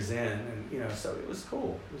 10 years in, and, you know, so it was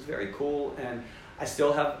cool. It was very cool, and I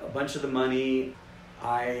still have a bunch of the money.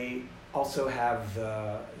 I also have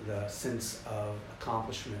the sense of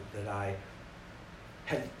accomplishment that I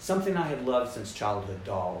had, something I had loved since childhood,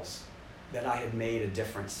 dolls, that I had made a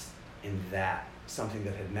difference in that, something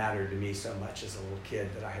that had mattered to me so much as a little kid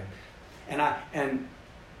that I had, and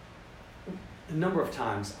a number of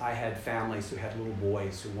times I had families who had little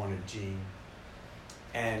boys who wanted Jean,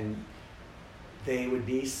 and they would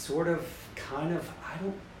be sort of, kind of,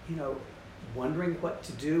 wondering what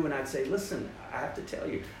to do, and I'd say, listen, I have to tell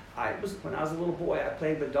you, when I was a little boy, I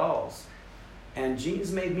played with dolls, and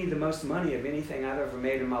Jean's made me the most money of anything I've ever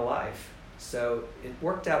made in my life, so it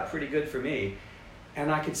worked out pretty good for me,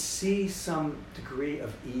 and I could see some degree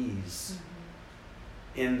of ease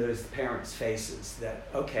in those parents' faces that,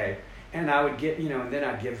 okay, and I would get, and then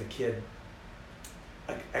I'd give the kid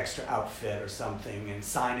an extra outfit or something and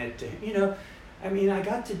sign it to, I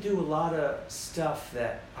got to do a lot of stuff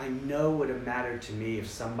that I know would have mattered to me if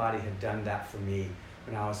somebody had done that for me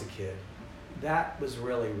when I was a kid. That was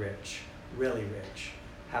really rich,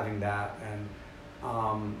 having that. And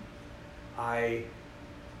I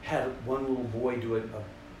had one little boy do a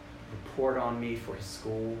report on me for his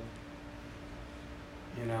school,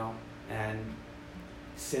 and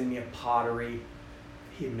send me a pottery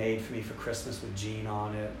he had made for me for Christmas with Jean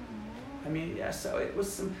on it. So it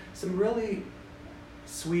was some really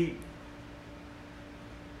sweet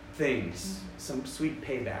things, some sweet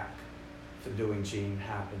payback for doing Jean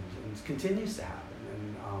happened and continues to happen.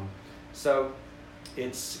 And so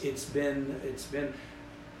it's been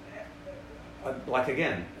like,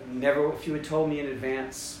 again, never, if you had told me in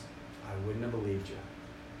advance, I wouldn't have believed you.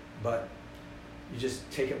 But you just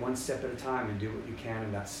take it one step at a time and do what you can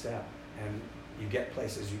in that step, and you get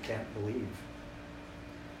places you can't believe.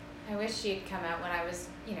 I wish she'd come out when I was,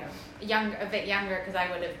 a bit younger, because I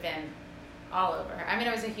would have been all over her.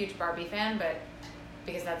 I was a huge Barbie fan, but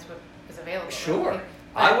because that's what was available. Sure, right?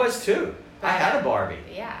 I was too. I had a Barbie.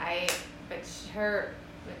 Yeah, but her,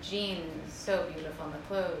 with Jean, so beautiful in the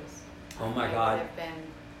clothes. Oh my God! Would have been...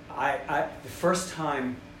 I the first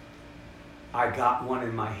time I got one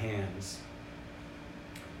in my hands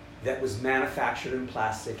that was manufactured in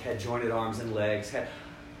plastic, had jointed arms and legs,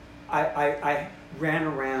 I ran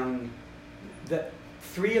around. The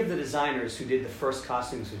 3 of the designers who did the first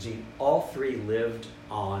costumes for Jean, all 3 lived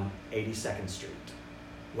on 82nd Street,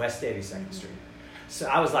 West 82nd Street. So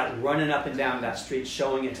I was like running up and down that street,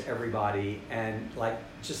 showing it to everybody, and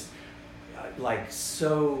just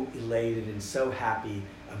so elated and so happy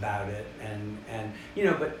about it, and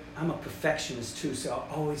but I'm a perfectionist too, so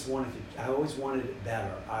I always wanted it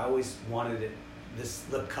better. I always wanted it, this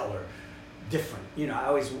lip color, different.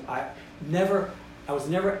 I was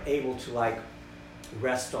never able to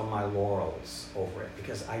rest on my laurels over it,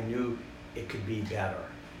 because I knew it could be better,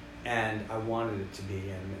 and I wanted it to be.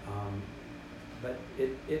 And but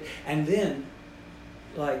it and then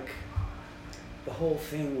the whole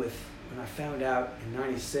thing with when I found out in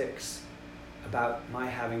 '96 about my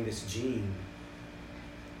having this Jean,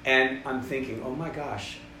 and I'm thinking, oh my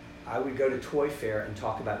gosh, I would go to Toy Fair and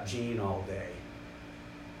talk about Jean all day,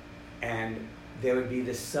 and there would be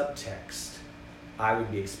this subtext I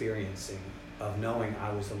would be experiencing of knowing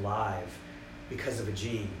I was alive because of a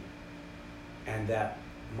Jean, and that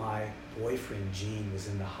my boyfriend Jean was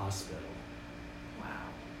in the hospital. Wow.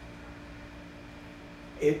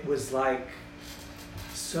 It was like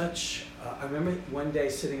such, I remember one day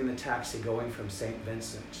sitting in the taxi going from St.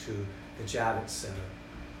 Vincent to the Javits Center,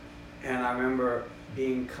 and I remember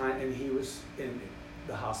being and he was in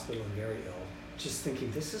the hospital and very ill, just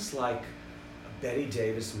thinking, this is like a Bette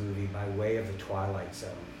Davis movie by way of the Twilight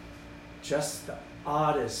Zone. Just the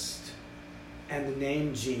oddest, and the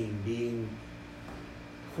name Jean being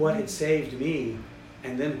what had saved me,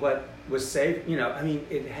 and then what was saved,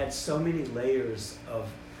 it had so many layers of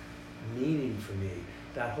meaning for me,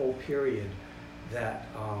 that whole period, that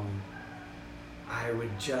I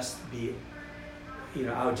would just be,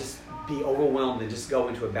 I would just be overwhelmed and just go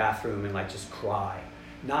into a bathroom and just cry.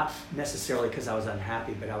 Not necessarily because I was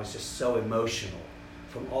unhappy, but I was just so emotional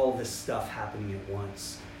from all this stuff happening at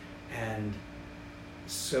once, and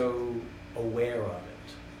so aware of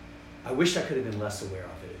it. I wish I could have been less aware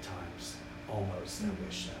of it at times. Almost, I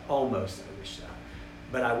wish that.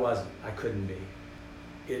 But I wasn't. I couldn't be.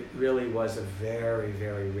 it really was a very,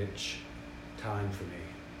 very rich time for me.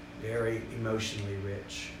 Very emotionally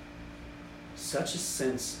rich. Such a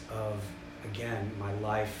sense of, again, my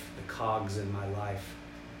life, the cogs in my life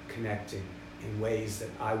connecting in ways that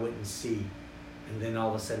I wouldn't see. And then all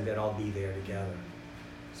of a sudden they'd all be there together.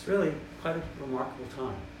 It's really quite a remarkable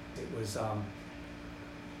time. It was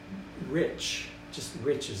rich, just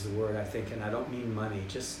rich is the word I think, and I don't mean money,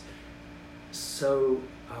 just so,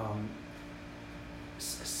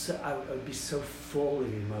 I would be so full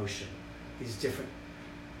of emotion, these different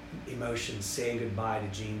emotions, saying goodbye to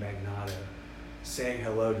Jean Magnato, saying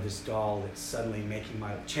hello to this doll that's suddenly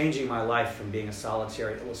changing my life from being a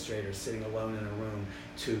solitary illustrator sitting alone in a room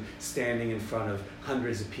to standing in front of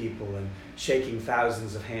hundreds of people and shaking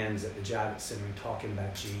thousands of hands at the Javits Center and talking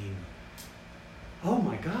about Jean. Oh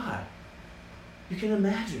my God, you can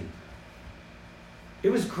imagine. It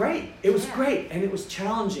was great. It was great, and it was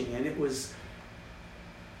challenging, and it was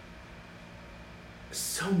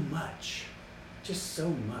so much, just so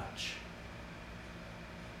much.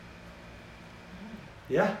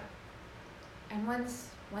 Yeah. And once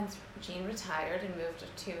Jean retired and moved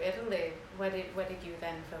to Italy, what did you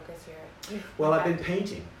then focus your? Well, I've been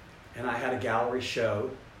painting, and I had a gallery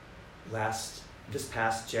show this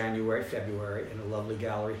past January, February, in a lovely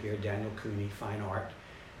gallery here, Daniel Cooney Fine Art.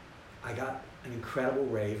 I got an incredible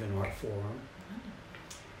rave in Art Forum,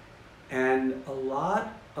 and a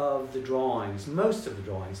lot of the drawings, most of the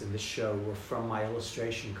drawings in this show were from my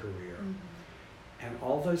illustration career. Mm-hmm. And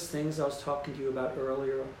all those things I was talking to you about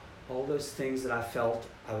earlier, all those things that I felt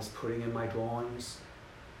I was putting in my drawings,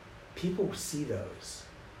 people see those.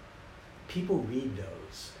 People read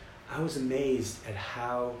those. I was amazed at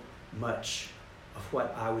how much of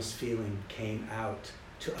what I was feeling came out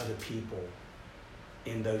to other people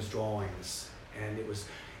in those drawings. And it was,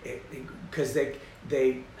 because they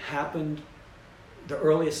happened, the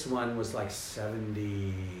earliest one was like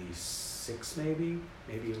 76 maybe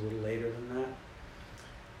a little later than that.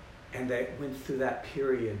 And they went through that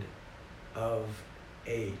period of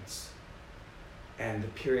AIDS and the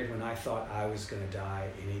period when I thought I was going to die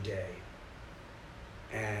any day,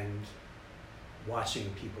 and watching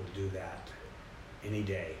people do that any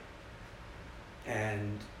day.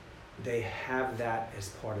 And they have that as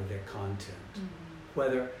part of their content.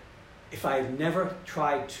 Mm-hmm. If I had never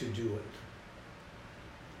tried to do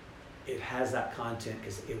it, it has that content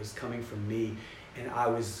because it was coming from me, and I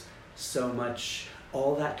was so much,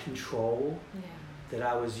 all that control that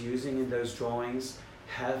I was using in those drawings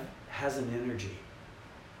has an energy.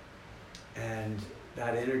 And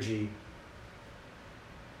that energy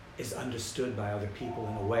is understood by other people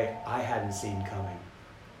in a way I hadn't seen coming.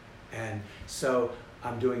 And so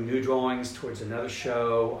I'm doing new drawings towards another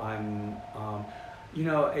show.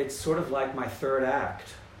 It's sort of like my third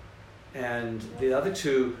act. And the other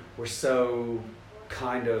two were so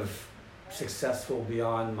kind of successful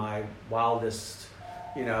beyond my wildest,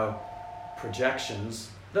 projections.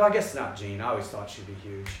 Though I guess not Jean, I always thought she'd be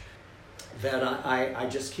huge. That I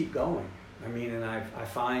just keep going. And I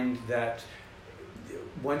find that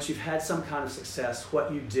once you've had some kind of success,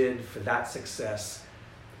 what you did for that success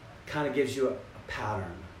kind of gives you a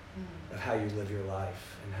pattern of how you live your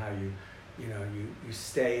life and how you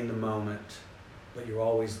stay in the moment, but you're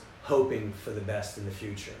always hoping for the best in the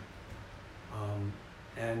future.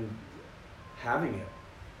 And having it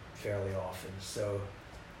fairly often. So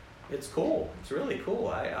it's cool. It's really cool.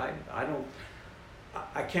 I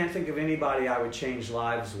can't think of anybody I would change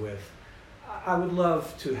lives with. I would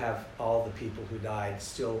love to have all the people who died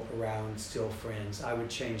still around, still friends. I would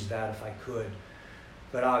change that if I could.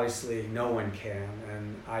 But obviously no one can,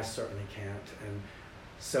 and I certainly can't. And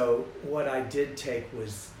so what I did take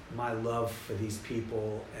was my love for these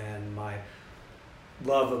people and my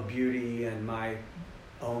love of beauty and my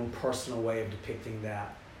own personal way of depicting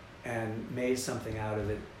that, and made something out of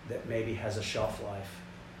it that maybe has a shelf life.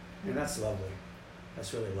 And that's lovely.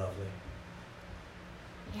 That's really lovely.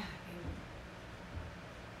 Yeah,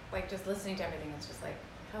 like just listening to everything, it's just like,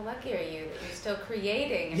 how lucky are you that you're still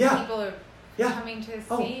creating and people are coming to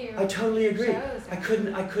see you. I totally agree. Shows. I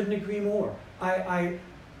couldn't agree more. I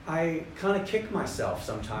kind of kick myself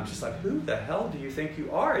sometimes, just like, who the hell do you think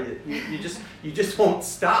you are? You just won't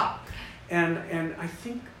stop. And I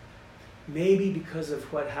think maybe because of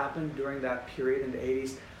what happened during that period in the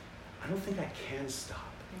 80s, I don't think I can stop.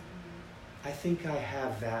 Mm-hmm. I think I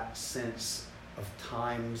have that sense of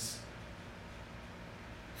time's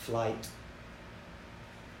flight,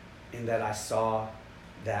 in that I saw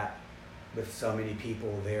that with so many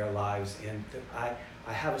people, their lives, and I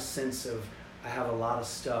have a sense of, I have a lot of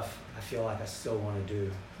stuff I feel like I still want to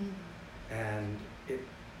do. Mm-hmm. And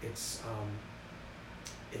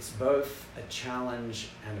it's both a challenge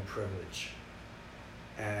and a privilege.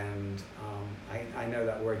 And I know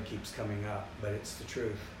that word keeps coming up, but it's the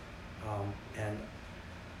truth. And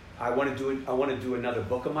I want to do another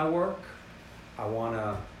book of my work. A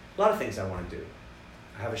lot of things I want to do.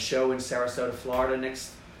 I have a show in Sarasota, Florida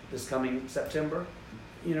this coming September.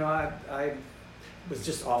 You know, I was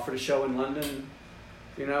just offered a show in London.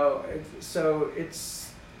 You know, so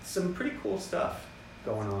it's some pretty cool stuff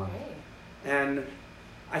going on. Great. And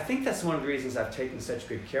I think that's one of the reasons I've taken such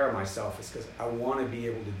good care of myself, is because I want to be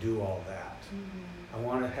able to do all that. I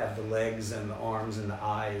want to have the legs and the arms and the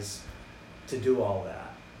eyes to do all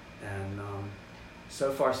that. And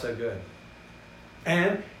so far, so good.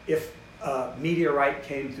 And if a meteorite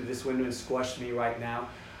came through this window and squashed me right now,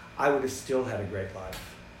 I would have still had a great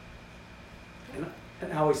life.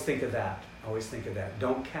 And I always think of that.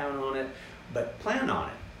 Don't count on it, but plan on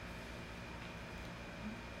it.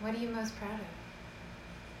 What are you most proud of?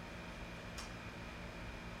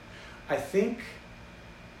 I think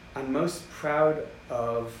I'm most proud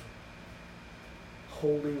of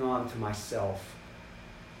holding on to myself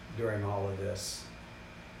during all of this,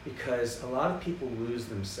 because a lot of people lose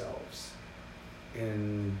themselves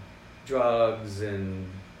in drugs and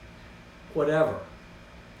whatever.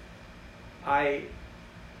 I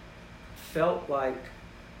felt like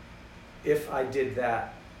if I did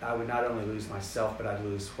that, I would not only lose myself, but I'd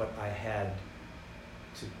lose what I had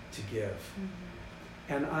to give.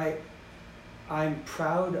 And I'm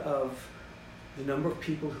proud of the number of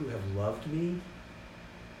people who have loved me,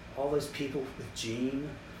 all those people with Jean,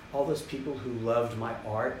 all those people who loved my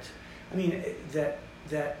art. I mean,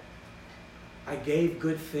 that I gave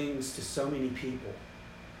good things to so many people.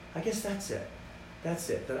 I guess that's it,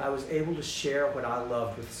 that I was able to share what I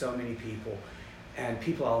loved with so many people, and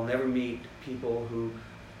people I'll never meet, people who,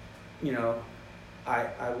 you know,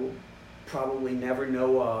 I will probably never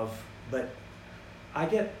know of, but I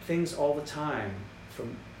get things all the time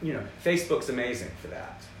from, you know, Facebook's amazing for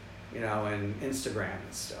that, you know, and Instagram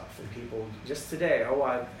and stuff. And people, just today,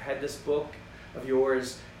 I've had this book of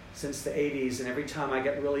yours since the 80s, and every time I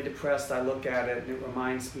get really depressed, I look at it, and it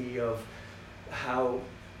reminds me of how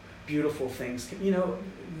beautiful things can, you know,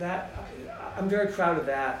 that, I'm very proud of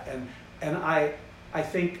that. And I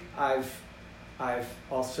think I've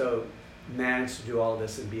also managed to do all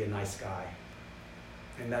this and be a nice guy.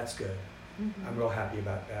 And that's good. I'm real happy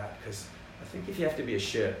about that, because I think if you have to be a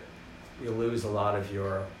shit, you lose a lot of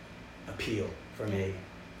your appeal for me.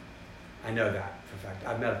 I know that for a fact.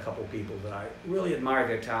 I've met a couple people that I really admire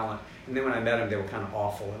their talent, and then when I met them, they were kind of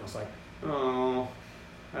awful, and I was like, oh,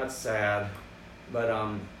 that's sad. But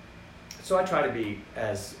so I try to be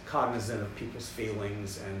as cognizant of people's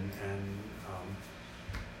feelings and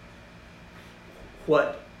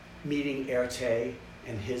what meeting Erte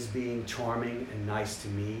and his being charming and nice to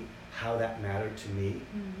me, how that mattered to me,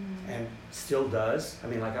 and still does. I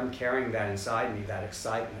mean, like, I'm carrying that inside me, that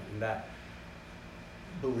excitement and that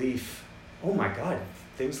belief, oh my God,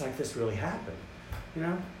 things like this really happen, you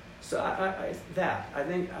know? So I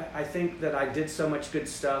think that I did so much good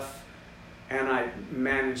stuff, and I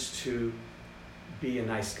managed to be a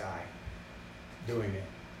nice guy doing it,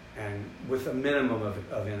 and with a minimum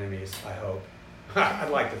of enemies, I hope. I'd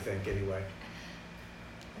like to think, anyway.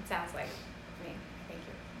 It sounds like me. Thank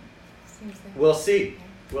you. Seems like We'll see.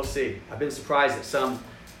 We'll see. I've been surprised at some,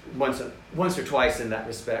 once or twice in that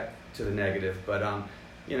respect, to the negative. But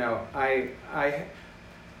you know, I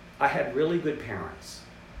had really good parents,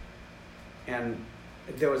 and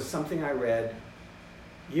there was something I read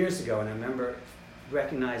years ago, and I remember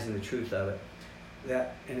recognizing the truth of it.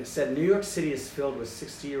 And it said, New York City is filled with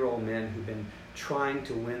 60-year-old men who've been trying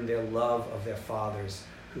to win their love of their fathers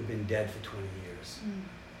who've been dead for 20 years.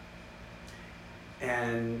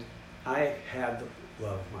 And I had the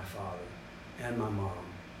love of my father and my mom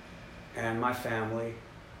and my family,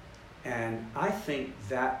 and I think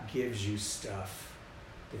that gives you stuff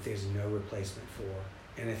that there's no replacement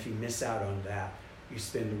for. And if you miss out on that, you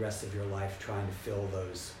spend the rest of your life trying to fill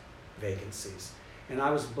those vacancies. And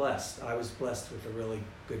I was blessed. I was blessed with a really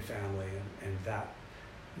good family, and that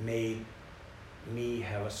made me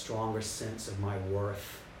have a stronger sense of my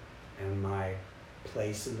worth and my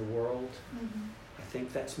place in the world. I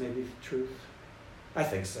think that's maybe the truth. I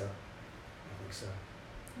think so. That makes sense.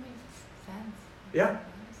 Yeah,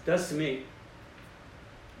 it does to me.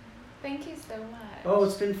 Thank you so much. Oh,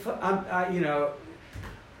 it's been fun. You know,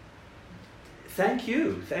 thank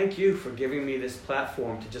you. Thank you for giving me this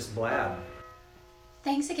platform to just blab.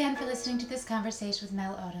 Thanks again for listening to this conversation with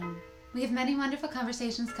Mel Odom. We have many wonderful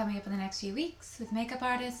conversations coming up in the next few weeks with makeup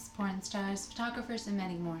artists, porn stars, photographers, and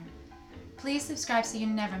many more. Please subscribe so you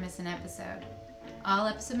never miss an episode. All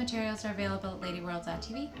episode materials are available at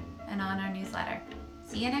ladyworld.tv and on our newsletter.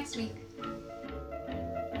 See you next week.